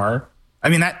that far. I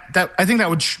mean, that I think that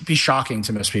would be shocking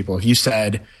to most people if you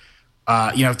said,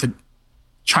 if the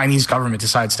Chinese government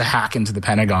decides to hack into the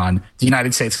Pentagon, the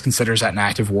United States considers that an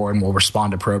act of war and will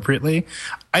respond appropriately.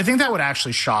 I think that would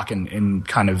actually shock and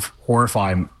kind of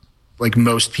horrify like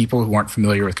most people who aren't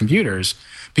familiar with computers,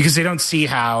 because they don't see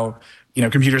how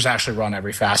computers actually run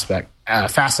every facet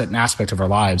and aspect of our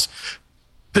lives.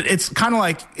 But it's kind of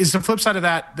like, is the flip side of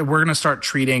that we're going to start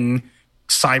treating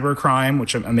cybercrime,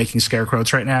 which I'm making scare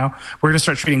quotes right now, we're going to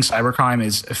start treating cybercrime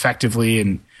as effectively,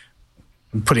 and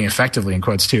I'm putting effectively in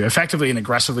quotes too, effectively and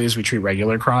aggressively as we treat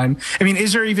regular crime. I mean,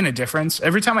 is there even a difference?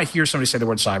 Every time I hear somebody say the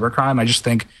word cybercrime, I just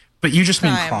think, but you just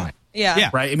mean crime. Yeah.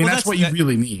 Right? I mean, that's what you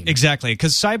really mean. Exactly,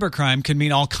 because cybercrime can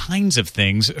mean all kinds of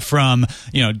things, from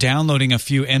downloading a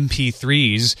few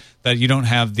MP3s that you don't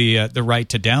have the right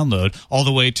to download, all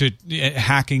the way to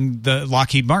hacking the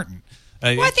Lockheed Martin.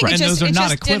 Well, I think and it just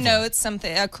equivalent. denotes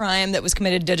a crime that was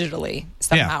committed digitally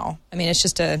somehow. Yeah. I mean, it's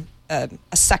just a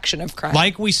section of crime.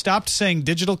 Like we stopped saying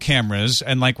digital cameras,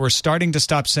 and like we're starting to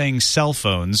stop saying cell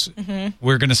phones,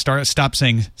 we're going to stop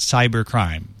saying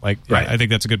cybercrime. Right. I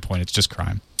think that's a good point. It's just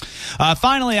crime.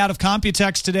 Finally, out of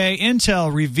Computex today,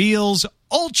 Intel reveals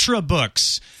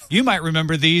Ultrabooks. You might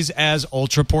remember these as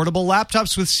ultra-portable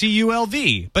laptops with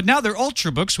CULV, but now they're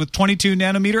Ultrabooks with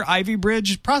 22-nanometer Ivy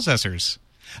Bridge processors.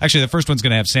 Actually, the first one's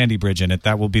going to have Sandy Bridge in it.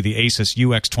 That will be the Asus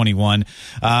UX21.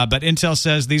 But Intel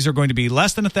says these are going to be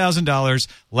less than $1,000,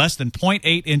 less than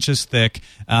 0.8 inches thick,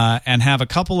 and have a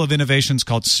couple of innovations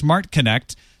called Smart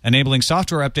Connect, enabling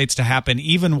software updates to happen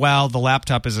even while the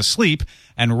laptop is asleep,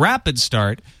 and Rapid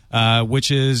Start, which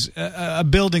is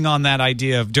building on that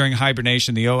idea of during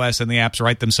hibernation, the OS and the apps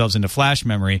write themselves into flash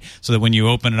memory so that when you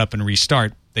open it up and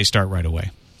restart, they start right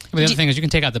away. But the other thing is you can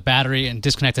take out the battery and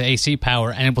disconnect the AC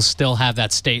power, and it will still have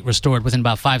that state restored within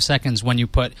about 5 seconds when you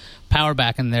put power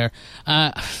back in there.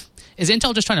 Is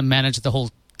Intel just trying to manage the whole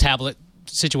tablet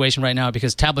situation right now,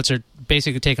 because tablets are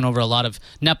basically taking over a lot of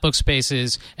netbook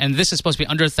spaces, and this is supposed to be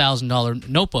under $1,000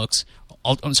 notebooks.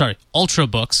 I'm sorry,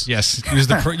 Ultrabooks. Yes, use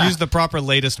the proper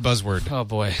latest buzzword. Oh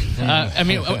boy, I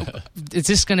mean, is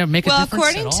this going to make a difference? Well,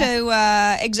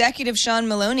 according to executive Sean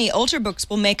Maloney, Ultrabooks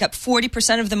will make up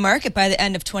 40% of the market by the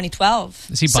end of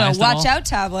 2012. Is he biased so watch out,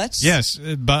 tablets. Yes,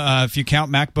 but if you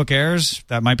count MacBook Airs,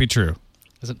 that might be true.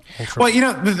 Well,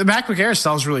 the MacBook Air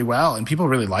sells really well, and people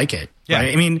really like it. Yeah,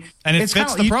 right? I mean, and it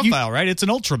fits the profile, right? It's an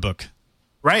Ultrabook.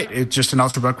 Right, it's just an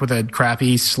Ultrabook with a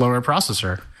crappy, slower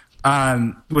processor.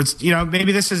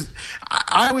 Maybe this is,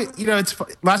 it's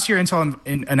last year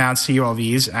Intel announced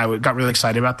CULVs. I got really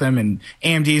excited about them, and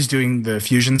AMD is doing the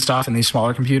Fusion stuff in these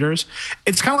smaller computers.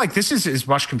 It's kind of like this is as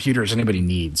much computer as anybody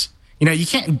needs. You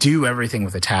can't do everything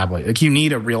with a tablet. Like, you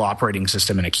need a real operating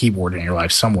system and a keyboard in your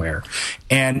life somewhere.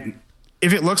 And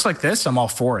if it looks like this, I'm all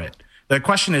for it. The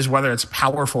question is whether it's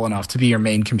powerful enough to be your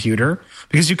main computer,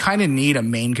 because you kind of need a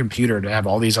main computer to have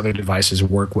all these other devices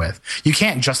work with. You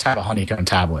can't just have a honeycomb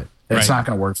tablet. It's not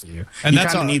going to work for you. And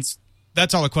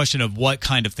that's all a question of what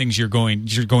kind of things you're going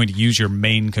to use your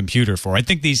main computer for. I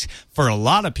think these, for a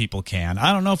lot of people, can.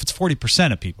 I don't know if it's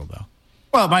 40% of people, though.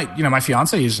 Well, my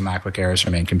fiance uses a MacBook Air as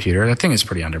her main computer. That thing is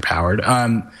pretty underpowered.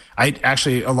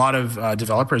 A lot of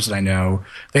developers that I know,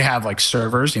 they have like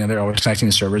servers. They're always connecting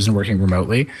to servers and working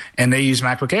remotely, and they use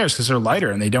MacBook Airs because they're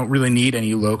lighter and they don't really need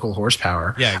any local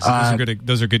horsepower. Yeah,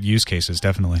 those are good use cases,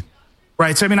 definitely.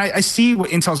 Right. So I see what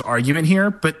Intel's argument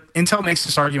here, but Intel makes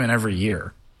this argument every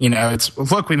year. It's,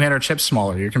 look, we made our chips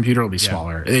smaller. Your computer will be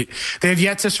smaller. They have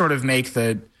yet to sort of make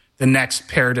the next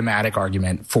paradigmatic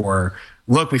argument for,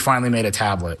 look, we finally made a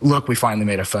tablet. Look, we finally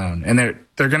made a phone. And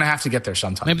they're going to have to get there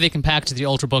sometime. Maybe they can package the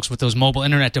Ultrabooks with those mobile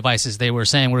internet devices they were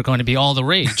saying were going to be all the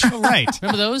rage. Right.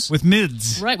 Remember those? With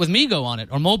MIDS. Right, with Migo on it,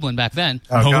 or Moblin back then.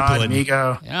 Oh, God,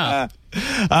 Migo. Yeah.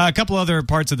 A couple other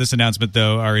parts of this announcement,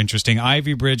 though, are interesting.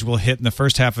 Ivy Bridge will hit in the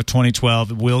first half of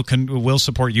 2012. Will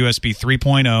support USB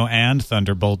 3.0 and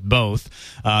Thunderbolt both.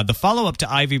 The follow-up to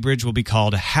Ivy Bridge will be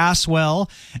called Haswell,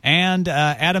 and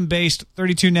Atom-based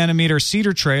 32-nanometer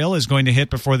Cedar Trail is going to hit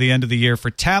before the end of the year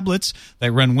for tablets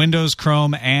that run Windows,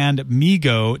 Chrome, and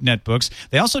Migo netbooks.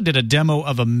 They also did a demo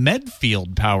of a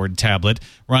Medfield-powered tablet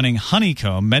running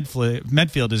Honeycomb.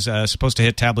 Medfield is supposed to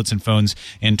hit tablets and phones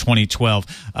in 2012.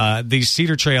 These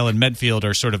Cedar Trail and Medfield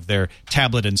are sort of their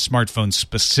tablet and smartphone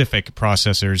specific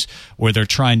processors where they're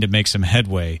trying to make some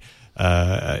headway.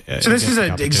 So this is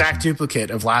an exact duplicate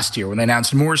of last year when they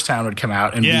announced Moorestown would come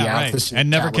out and be out this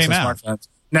and never came out.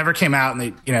 Never came out,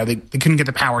 and they couldn't get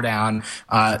the power down.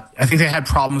 I think they had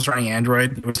problems running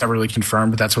Android. It was never really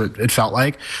confirmed, but that's what it felt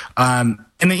like. And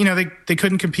they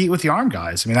couldn't compete with the ARM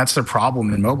guys. I mean, that's their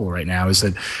problem in mobile right now, is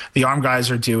that the ARM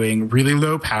guys are doing really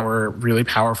low power, really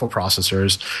powerful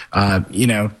processors. I'm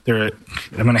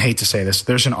going to hate to say this.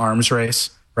 There's an arms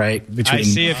race. Right. I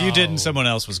see. If you didn't, someone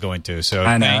else was going to. So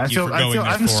I know. Thank you for going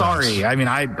I'm sorry. I mean,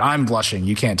 I'm blushing.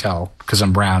 You can't tell because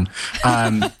I'm brown. No,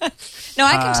 I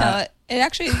can tell it.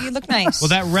 You look nice. Well,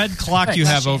 that red clock you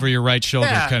have over your right shoulder.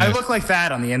 Yeah, I look like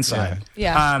that on the inside.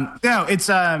 Yeah. No, it's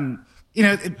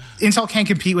Intel can't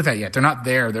compete with that yet. They're not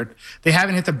there. They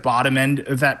haven't hit the bottom end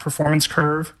of that performance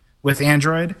curve with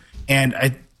Android, and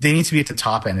they need to be at the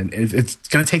top end. And it's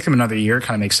going to take them another year. It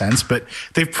kind of makes sense. But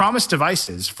they've promised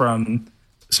devices from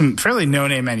some fairly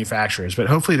no-name manufacturers, but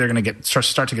hopefully they're going to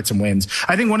start to get some wins.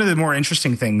 I think one of the more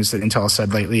interesting things that Intel has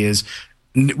said lately is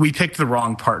we picked the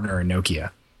wrong partner in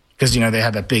Nokia, because they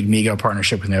had that big MeeGo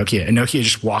partnership with Nokia, and Nokia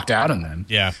just walked out on them.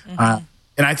 Yeah.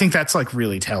 And I think that's like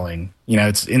really telling.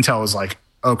 Intel was like,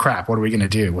 oh crap, what are we going to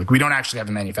do? Like, we don't actually have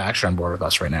a manufacturer on board with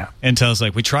us right now. Intel's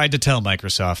like, we tried to tell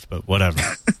Microsoft, but whatever.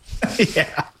 Yeah.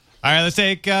 All right, let's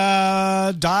take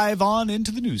a dive on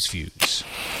into the news fuse.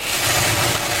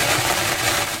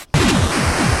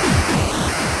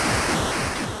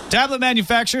 Tablet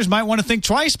manufacturers might want to think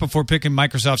twice before picking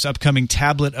Microsoft's upcoming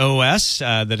tablet OS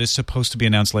that is supposed to be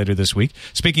announced later this week.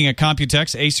 Speaking at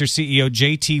Computex, Acer CEO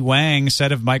JT Wang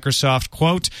said of Microsoft,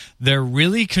 quote, "They're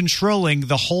really controlling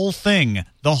the whole thing,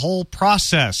 the whole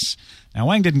process." Now,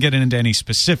 Wang didn't get into any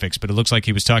specifics, but it looks like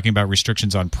he was talking about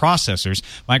restrictions on processors.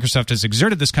 Microsoft has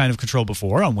exerted this kind of control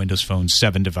before on Windows Phone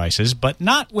 7 devices, but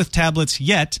not with tablets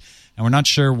yet, and we're not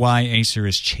sure why Acer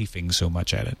is chafing so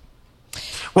much at it.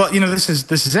 Well, this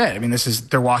is it. I mean,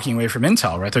 they're walking away from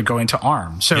Intel, right? They're going to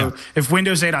ARM. So if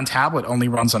Windows 8 on tablet only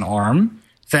runs on ARM,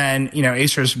 then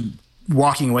Acer's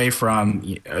walking away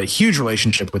from a huge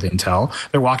relationship with Intel.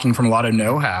 They're walking from a lot of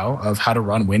know-how of how to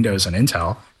run Windows on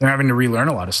Intel. They're having to relearn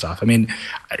a lot of stuff. I mean,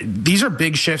 these are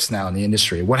big shifts now in the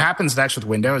industry. What happens next with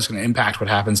Windows is going to impact what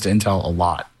happens to Intel a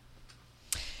lot.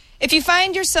 If you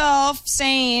find yourself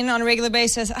saying on a regular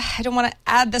basis, I don't want to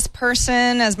add this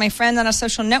person as my friend on a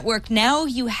social network, now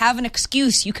you have an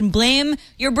excuse. You can blame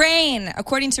your brain.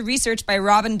 According to research by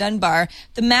Robin Dunbar,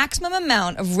 the maximum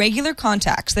amount of regular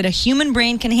contacts that a human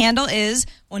brain can handle is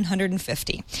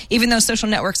 150. Even though social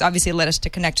networks obviously let us to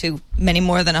connect to many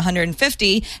more than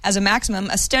 150 as a maximum,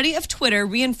 a study of Twitter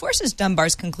reinforces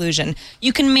Dunbar's conclusion.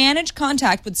 You can manage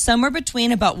contact with somewhere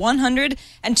between about 100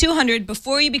 and 200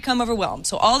 before you become overwhelmed.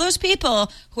 So all those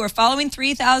people who are following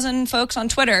 3,000 folks on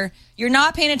Twitter, you're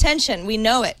not paying attention. We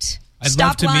know it. I'd Stop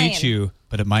love to lying. meet you,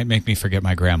 but it might make me forget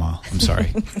my grandma. I'm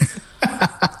sorry.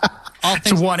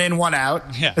 It's one in, one out.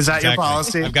 Yeah, is that exactly. your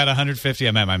policy? I've got 150.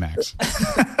 I'm at my max.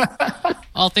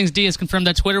 All Things D has confirmed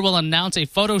that Twitter will announce a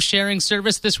photo-sharing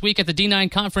service this week at the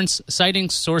D9 conference, citing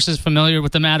sources familiar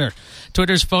with the matter.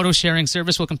 Twitter's photo-sharing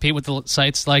service will compete with the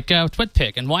sites like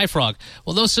TwitPic and YFrog.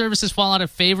 Will those services fall out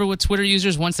of favor with Twitter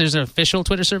users once there's an official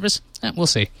Twitter service? We'll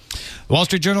see. The Wall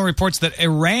Street Journal reports that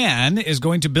Iran is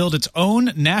going to build its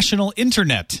own national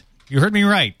internet. You heard me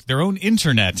right. Their own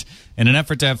internet in an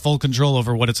effort to have full control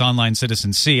over what its online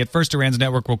citizens see. At first, Iran's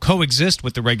network will coexist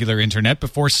with the regular internet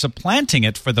before supplanting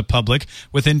it for the public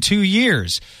within 2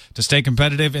 years. To stay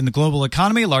competitive in the global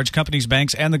economy, large companies,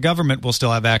 banks, and the government will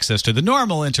still have access to the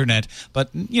normal internet. But,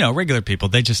 regular people,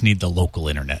 they just need the local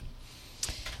internet.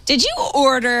 Did you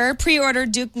pre-order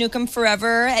Duke Nukem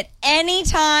Forever at any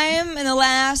time in the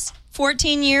last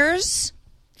 14 years?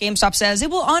 GameStop says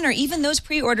it will honor even those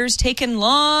pre-orders taken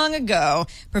long ago,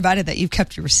 provided that you've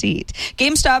kept your receipt.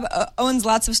 GameStop owns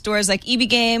lots of stores like EB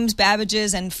Games,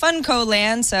 Babbage's, and Funko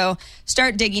Land, so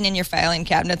start digging in your filing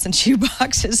cabinets and shoe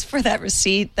boxes for that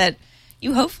receipt that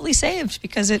you hopefully saved,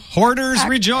 because it Hoarders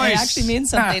rejoice. It actually means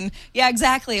something. Yeah,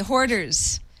 exactly.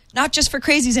 Hoarders. Not just for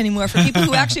crazies anymore, for people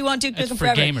who actually want Duke Nukem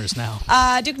Forever. It's for gamers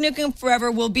now. Duke Nukem Forever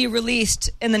will be released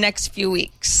in the next few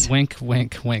weeks. Wink,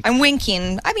 wink, wink. I'm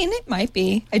winking. I mean, it might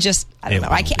be. I don't know.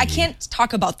 I can't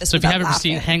talk about this so without if you have a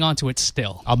laughing. receipt, hang on to it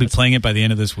still. I'll be playing it by the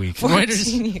end of this week.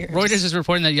 Reuters is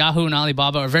reporting that Yahoo and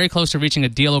Alibaba are very close to reaching a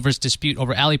deal over its dispute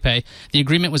over Alipay. The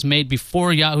agreement was made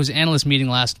before Yahoo's analyst meeting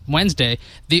last Wednesday.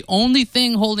 The only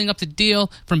thing holding up the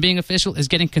deal from being official is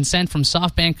getting consent from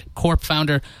SoftBank Corp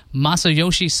founder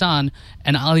Masayoshi Son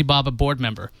and Alibaba board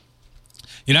member.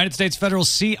 United States Federal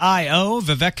CIO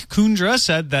Vivek Kundra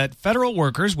said that federal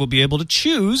workers will be able to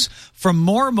choose from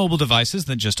more mobile devices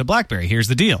than just a BlackBerry. Here's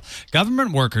the deal.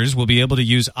 Government workers will be able to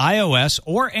use iOS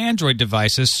or Android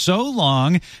devices so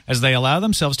long as they allow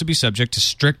themselves to be subject to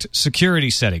strict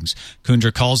security settings.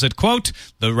 Kundra calls it, quote,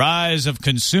 the rise of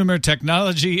consumer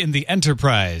technology in the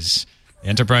enterprise. The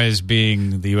enterprise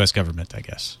being the U.S. government, I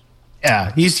guess.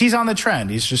 Yeah, he's on the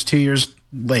trend. He's just 2 years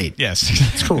late. Yes.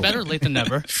 It's cool. Better late than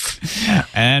never.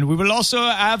 And we will also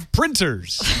have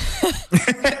printers.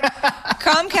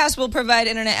 Comcast will provide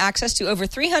internet access to over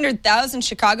 300,000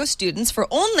 Chicago students for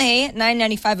only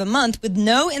 $9.95 a month with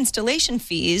no installation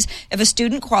fees. If a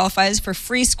student qualifies for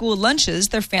free school lunches,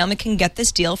 their family can get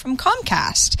this deal from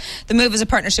Comcast. The move is a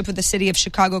partnership with the city of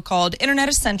Chicago called Internet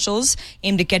Essentials,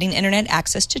 aimed at getting internet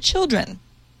access to children.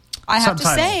 I have to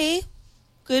say,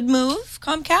 Good move,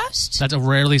 Comcast. That's a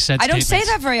rarely said I don't statement.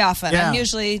 say that very often. Yeah. I'm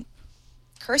usually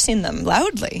cursing them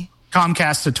loudly.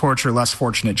 Comcast to torture less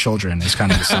fortunate children is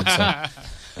kind of the subset.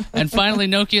 And finally,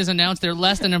 Nokia has announced their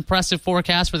less than impressive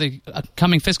forecast for the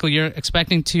coming fiscal year,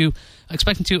 expecting to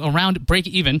around break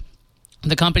even.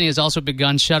 The company has also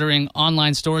begun shuttering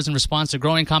online stores in response to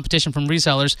growing competition from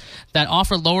resellers that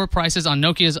offer lower prices on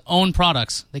Nokia's own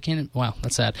products. They can't. Wow,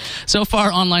 that's sad. So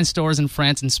far, online stores in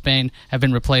France and Spain have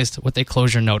been replaced with a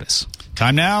closure notice.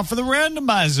 Time now for the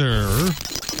randomizer.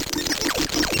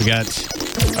 We got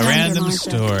a random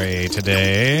story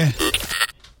today.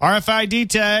 RFID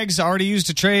tags, already used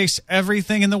to trace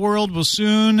everything in the world, will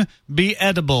soon be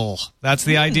edible. That's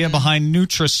the idea behind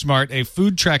NutraSmart, a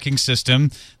food tracking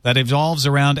system that evolves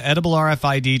around edible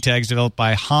RFID tags developed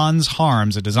by Hans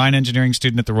Harms, a design engineering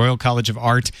student at the Royal College of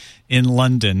Art in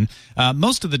London.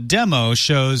 Most of the demo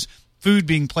shows food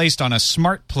being placed on a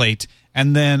smart plate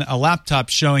and then a laptop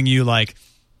showing you, like,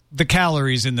 the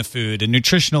calories in the food and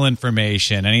nutritional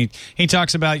information. And he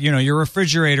talks about, your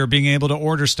refrigerator being able to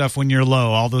order stuff when you're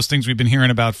low, all those things we've been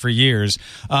hearing about for years.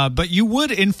 But you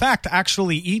would, in fact,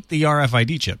 actually eat the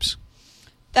RFID chips.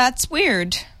 That's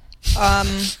weird.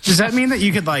 Does that mean that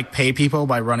you could pay people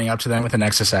by running up to them with an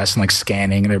Nexus S and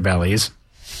scanning their bellies?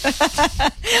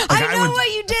 I know what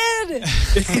you did.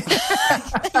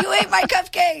 You ate my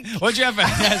cupcake. What'd you have?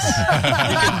 Yes.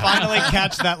 You can finally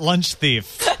catch that lunch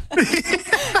thief.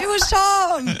 It was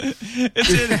Tom.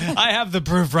 I have the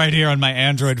proof right here on my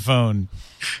Android phone.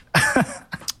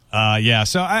 Yeah.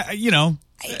 So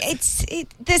it's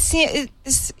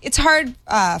hard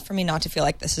for me not to feel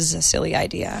like this is a silly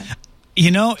idea.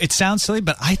 It sounds silly,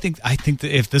 but I think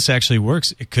that if this actually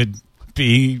works, it could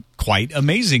be quite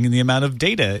amazing in the amount of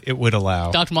data it would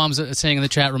allow. Dr. Mom's saying in the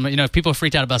chat room, if people are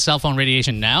freaked out about cell phone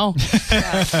radiation now,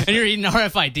 and you're eating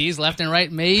RFIDs left and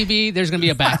right, maybe there's going to be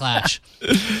a backlash.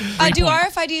 Do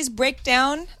RFIDs break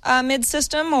down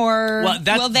mid-system, or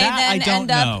will they then end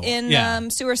up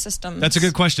in sewer systems? That's a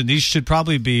good question. These should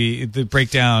probably be the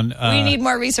breakdown. We need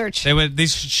more research.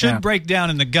 These should break down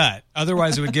in the gut.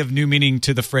 Otherwise, it would give new meaning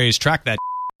to the phrase, track that.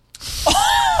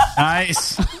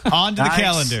 Nice. On to the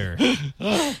calendar.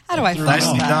 How do I follow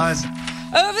Nicely that?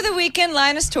 done. Over the weekend,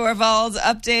 Linus Torvalds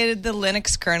updated the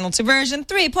Linux kernel to version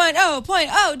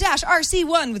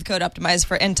 3.0.0-RC1 with code optimized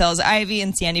for Intel's Ivy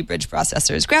and Sandy Bridge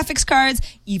processors, graphics cards,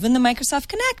 even the Microsoft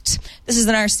Kinect. This is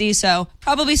an RC, so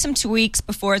probably some 2 weeks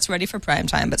before it's ready for prime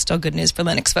time, but still good news for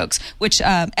Linux folks, which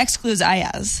excludes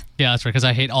IaaS. Yeah, that's right, because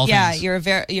I hate all things.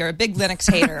 Yeah, you're a big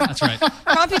Linux hater. That's right.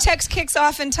 Computex kicks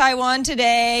off in Taiwan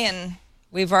today, and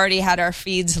we've already had our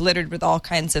feeds littered with all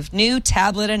kinds of new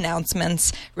tablet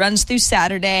announcements. Runs through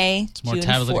Saturday, It's more June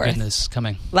tablet 4th. goodness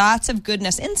coming. Lots of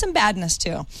goodness and some badness,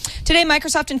 too. Today,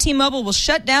 Microsoft and T-Mobile will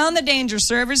shut down the Danger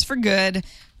servers for good,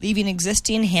 leaving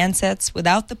existing handsets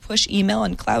without the push email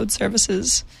and cloud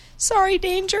services. Sorry,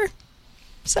 Danger.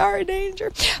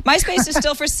 MySpace is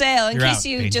still for sale. In case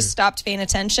you just stopped paying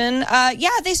attention,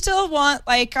 they still want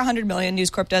like 100 million. News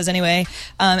Corp does anyway.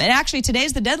 And actually,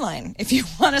 today's the deadline. If you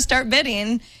want to start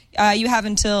bidding, you have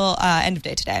until end of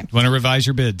day today. Want to revise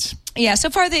your bids? Yeah, so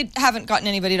far they haven't gotten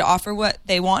anybody to offer what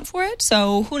they want for it.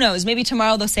 So who knows? Maybe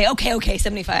tomorrow they'll say, okay,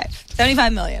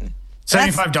 75 million.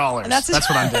 $75. That's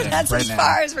what I'm bidding That's right as now.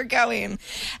 far as we're going.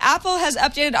 Apple has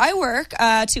updated iWork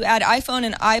to add iPhone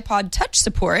and iPod Touch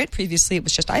support. Previously, it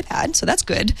was just iPad, so that's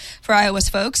good for iOS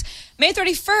folks. May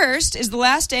 31st is the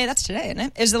last day, that's today, isn't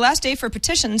it? Is the last day for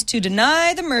petitions to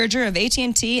deny the merger of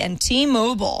AT&T and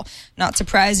T-Mobile. Not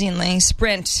surprisingly,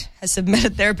 Sprint has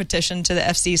submitted their petition to the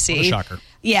FCC. What a shocker.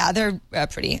 Yeah, they're a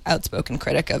pretty outspoken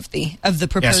critic of the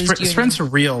proposed union. Sprint's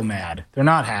real mad. They're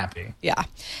not happy. Yeah.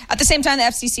 At the same time, the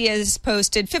FCC has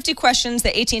posted 50 questions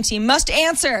that AT&T must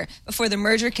answer before the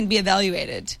merger can be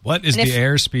evaluated. What is the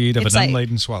airspeed of an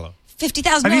unladen swallow?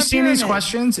 50,000. Have you seen these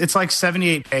questions? It's like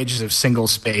 78 pages of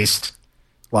single-spaced,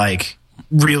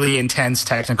 really intense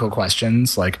technical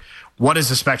questions. Like, what is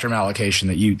the spectrum allocation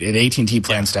that AT&T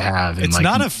plans to have? It's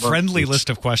not a friendly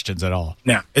list of questions at all.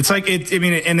 No, it's like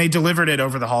and they delivered it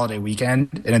over the holiday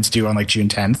weekend, and it's due on June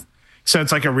 10th. So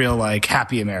it's like a real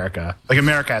happy America. Like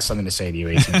America has something to say to you,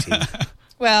 AT&T.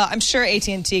 Well, I'm sure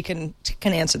AT&T can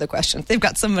answer the question. They've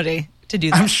got somebody to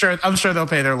do that. I'm sure they'll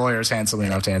pay their lawyers handsomely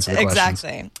enough to answer the questions.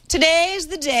 Exactly. Today is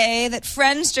the day that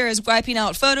Friendster is wiping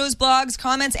out photos, blogs,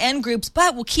 comments, and groups,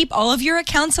 but will keep all of your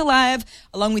accounts alive,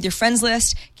 along with your friends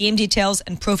list, game details,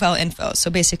 and profile info. So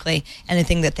basically,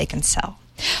 anything that they can sell.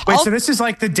 Wait, so this is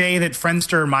like the day that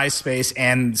Friendster, MySpace,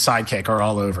 and Sidekick are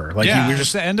all over. Like Yeah, we're it's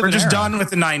just the end of we're an just era. done with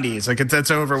the '90s. Like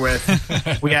that's over with.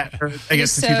 We got, I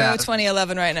guess, So the 2000s.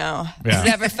 2011 right now. Yeah. It's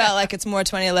never felt like it's more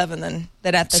 2011 than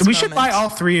at this So we should moment. buy all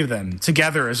three of them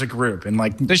together as a group and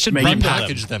like They should make bundle it them.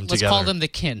 Package them Let's together. call them the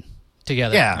kin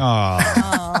together.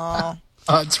 Yeah,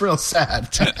 it's real sad.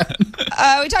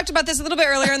 We talked about this a little bit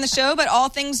earlier in the show, but All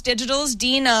Things Digital's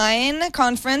D9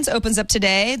 conference opens up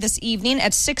today, this evening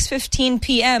at 6:15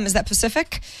 p.m. Is that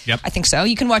Pacific? Yep. I think so.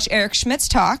 You can watch Eric Schmidt's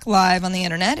talk live on the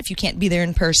internet if you can't be there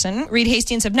in person. Reed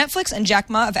Hastings of Netflix and Jack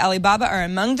Ma of Alibaba are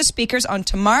among the speakers on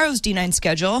tomorrow's D9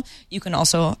 schedule. You can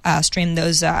also stream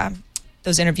those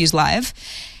interviews live.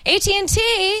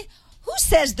 AT&T... Who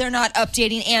says they're not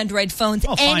updating Android phones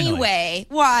finally. anyway?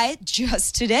 Why,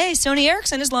 just today, Sony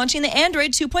Ericsson is launching the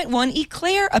Android 2.1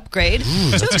 Eclair upgrade to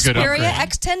that's a good Xperia upgrade.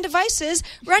 X10 devices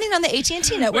running on the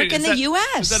AT&T network in the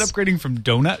U.S. Is that upgrading from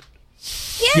Donut?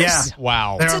 Yes. Yeah.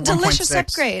 Wow. They're It's a at delicious 1.6.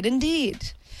 upgrade,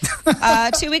 indeed.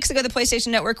 2 weeks ago, the PlayStation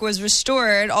Network was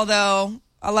restored, although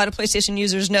a lot of PlayStation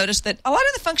users noticed that a lot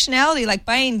of the functionality, like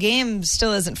buying games,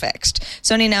 still isn't fixed.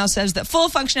 Sony now says that full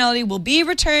functionality will be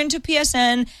returned to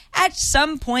PSN at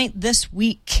some point this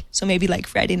week. So maybe like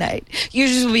Friday night.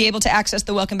 Users will be able to access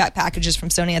the welcome back packages from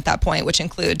Sony at that point, which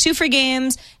include 2 free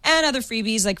games and other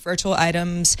freebies like virtual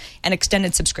items and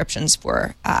extended subscriptions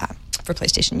for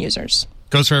PlayStation users.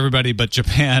 Goes for everybody but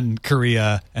Japan,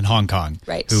 Korea, and Hong Kong.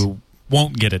 Right. Who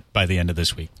won't get it by the end of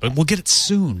this week. But we'll get it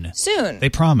soon. Soon. They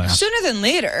promise. Sooner than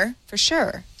later, for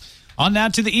sure. On now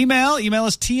to the email. Email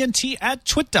is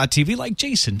tnt@twit.tv like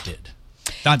Jason did.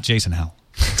 Not Jason Howell.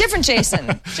 Different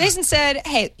Jason. Jason said,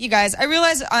 hey, you guys, I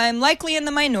realize I'm likely in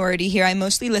the minority here. I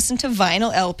mostly listen to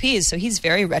vinyl LPs, so he's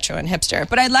very retro and hipster.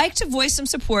 But I'd like to voice some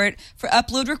support for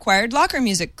upload-required Locker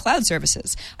Music cloud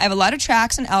services. I have a lot of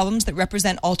tracks and albums that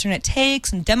represent alternate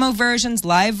takes and demo versions,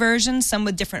 live versions, some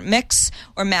with different mix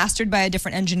or mastered by a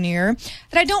different engineer,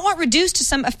 that I don't want reduced to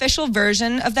some official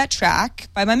version of that track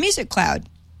by my music cloud.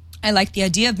 I like the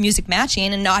idea of music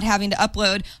matching and not having to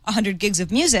upload 100 gigs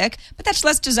of music, but that's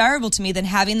less desirable to me than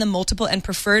having the multiple and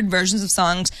preferred versions of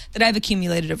songs that I've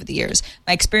accumulated over the years.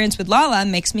 My experience with Lala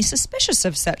makes me suspicious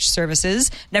of such services,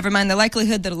 never mind the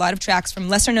likelihood that a lot of tracks from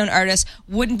lesser-known artists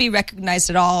wouldn't be recognized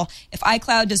at all. If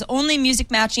iCloud does only music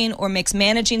matching or makes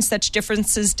managing such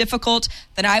differences difficult,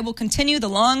 then I will continue the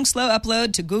long, slow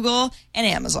upload to Google and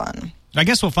Amazon. I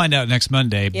guess we'll find out next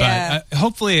Monday, Yeah. but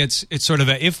hopefully it's sort of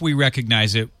a, if we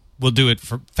recognize it, we'll do it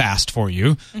fast for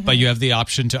you, but you have the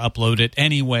option to upload it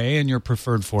anyway in your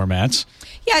preferred formats.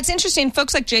 Yeah, it's interesting.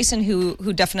 Folks like Jason who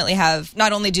definitely have,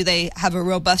 not only do they have a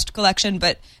robust collection,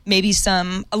 but maybe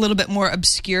some a little bit more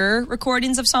obscure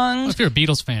recordings of songs. If you're a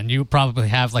Beatles fan, you probably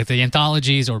have like the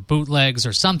anthologies or bootlegs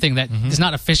or something that is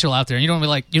not official out there. And you don't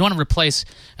want to replace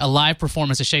a live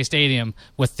performance at Shea Stadium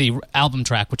with the album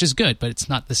track, which is good, but it's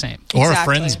not the same. Or a Exactly.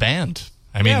 friend's band.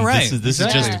 I mean, Yeah, right. this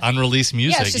is just unreleased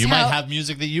music. it's just You might how- have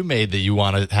music that you made that you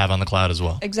want to have on the cloud as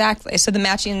well. Exactly. So the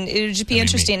matching, it would just be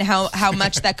interesting how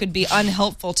much that could be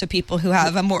unhelpful to people who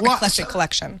have a more Well, eclectic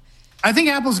collection. I think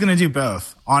Apple's going to do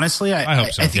both. Honestly, I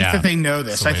hope so. I think Yeah. that they know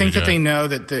this. That's the I way think to that do they it. know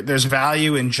that there's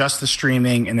value in just the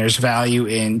streaming, and there's value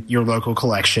in your local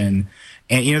collection.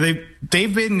 And you know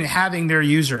they've been having their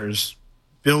users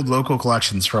build local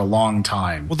collections for a long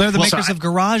time. Well, they're the makers so of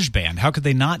GarageBand. How could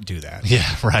they not do that? Yeah,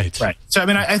 right. Right. So, I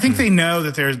mean, I think they know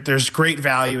that there's great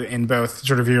value in both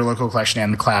sort of your local collection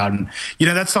and the cloud. And, you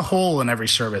know, that's the hole in every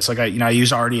service. Like, I use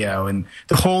Rdio, and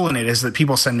the hole in it is that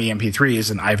people send me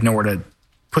MP3s and I have nowhere to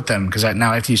put them because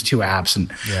now I have to use 2 apps.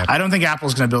 And I don't think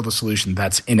Apple's going to build a solution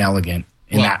that's inelegant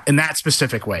in that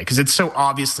specific way because it's so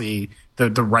obviously the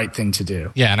right thing to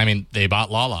do. Yeah, and I mean, they bought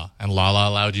Lala, and Lala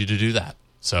allowed you to do that.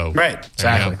 So Right. there you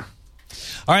Exactly. go.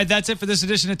 All right, that's it for this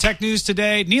edition of Tech News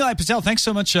Today. Nilay Patel, thanks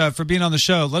so much for being on the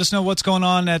show. Let us know what's going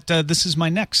on at This Is My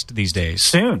Next these days.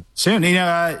 Soon. You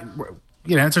know,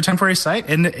 it's a temporary site,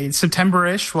 and in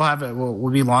September-ish we'll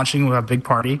be launching. We'll have a big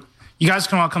party. You guys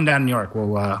can all come down to New York.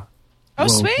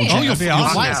 Sweet. check you'll out- be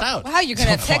awesome. Fly us out. Wow, you're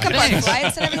going to pick up our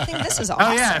flights and everything? This is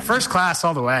awesome. Oh yeah, first class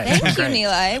all the way. Thank you, Great.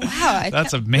 Nilay. Wow.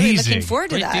 That's Really amazing. looking forward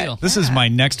to Great that. deal. This is my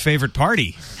next favorite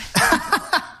party.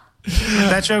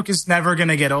 That joke is never going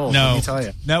to get old. Let me tell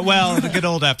you. No, well, it'll get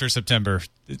old after September,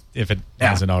 if it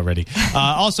hasn't already.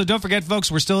 Also, don't forget,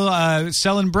 folks, we're still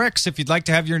selling bricks. If you'd like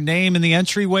to have your name in the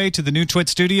entryway to the new Twit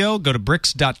studio, go to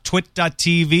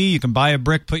bricks.twit.tv. You can buy a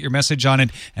brick, put your message on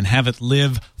it, and have it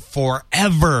live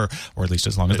forever, or at least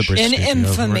as long as the British In Studio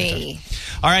infamy.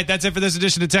 All right, that's it for this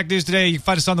edition of Tech News Today. You can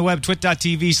find us on the web,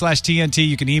 twit.tv/TNT.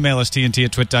 You can email us,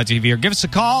 TNT@twit.tv, or give us a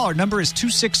call. Our number is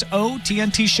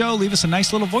 260-TNT Show. Leave us a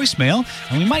nice little voicemail,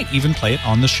 and we might even play it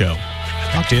on the show.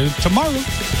 Talk to you tomorrow.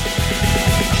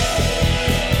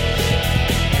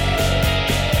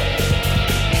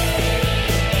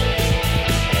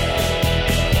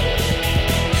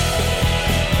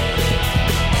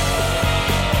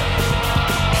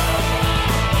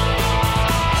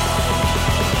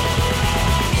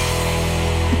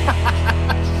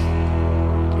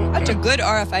 That's a good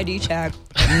RFID tag.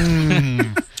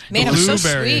 Made them so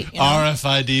Blueberry. sweet. You know?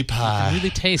 RFID pie. Really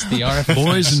taste the RFID.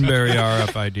 Boysenberry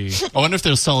RFID. I wonder if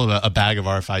they'll sell a bag of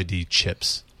RFID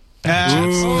chips.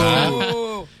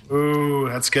 Ooh,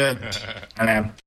 that's good. I know.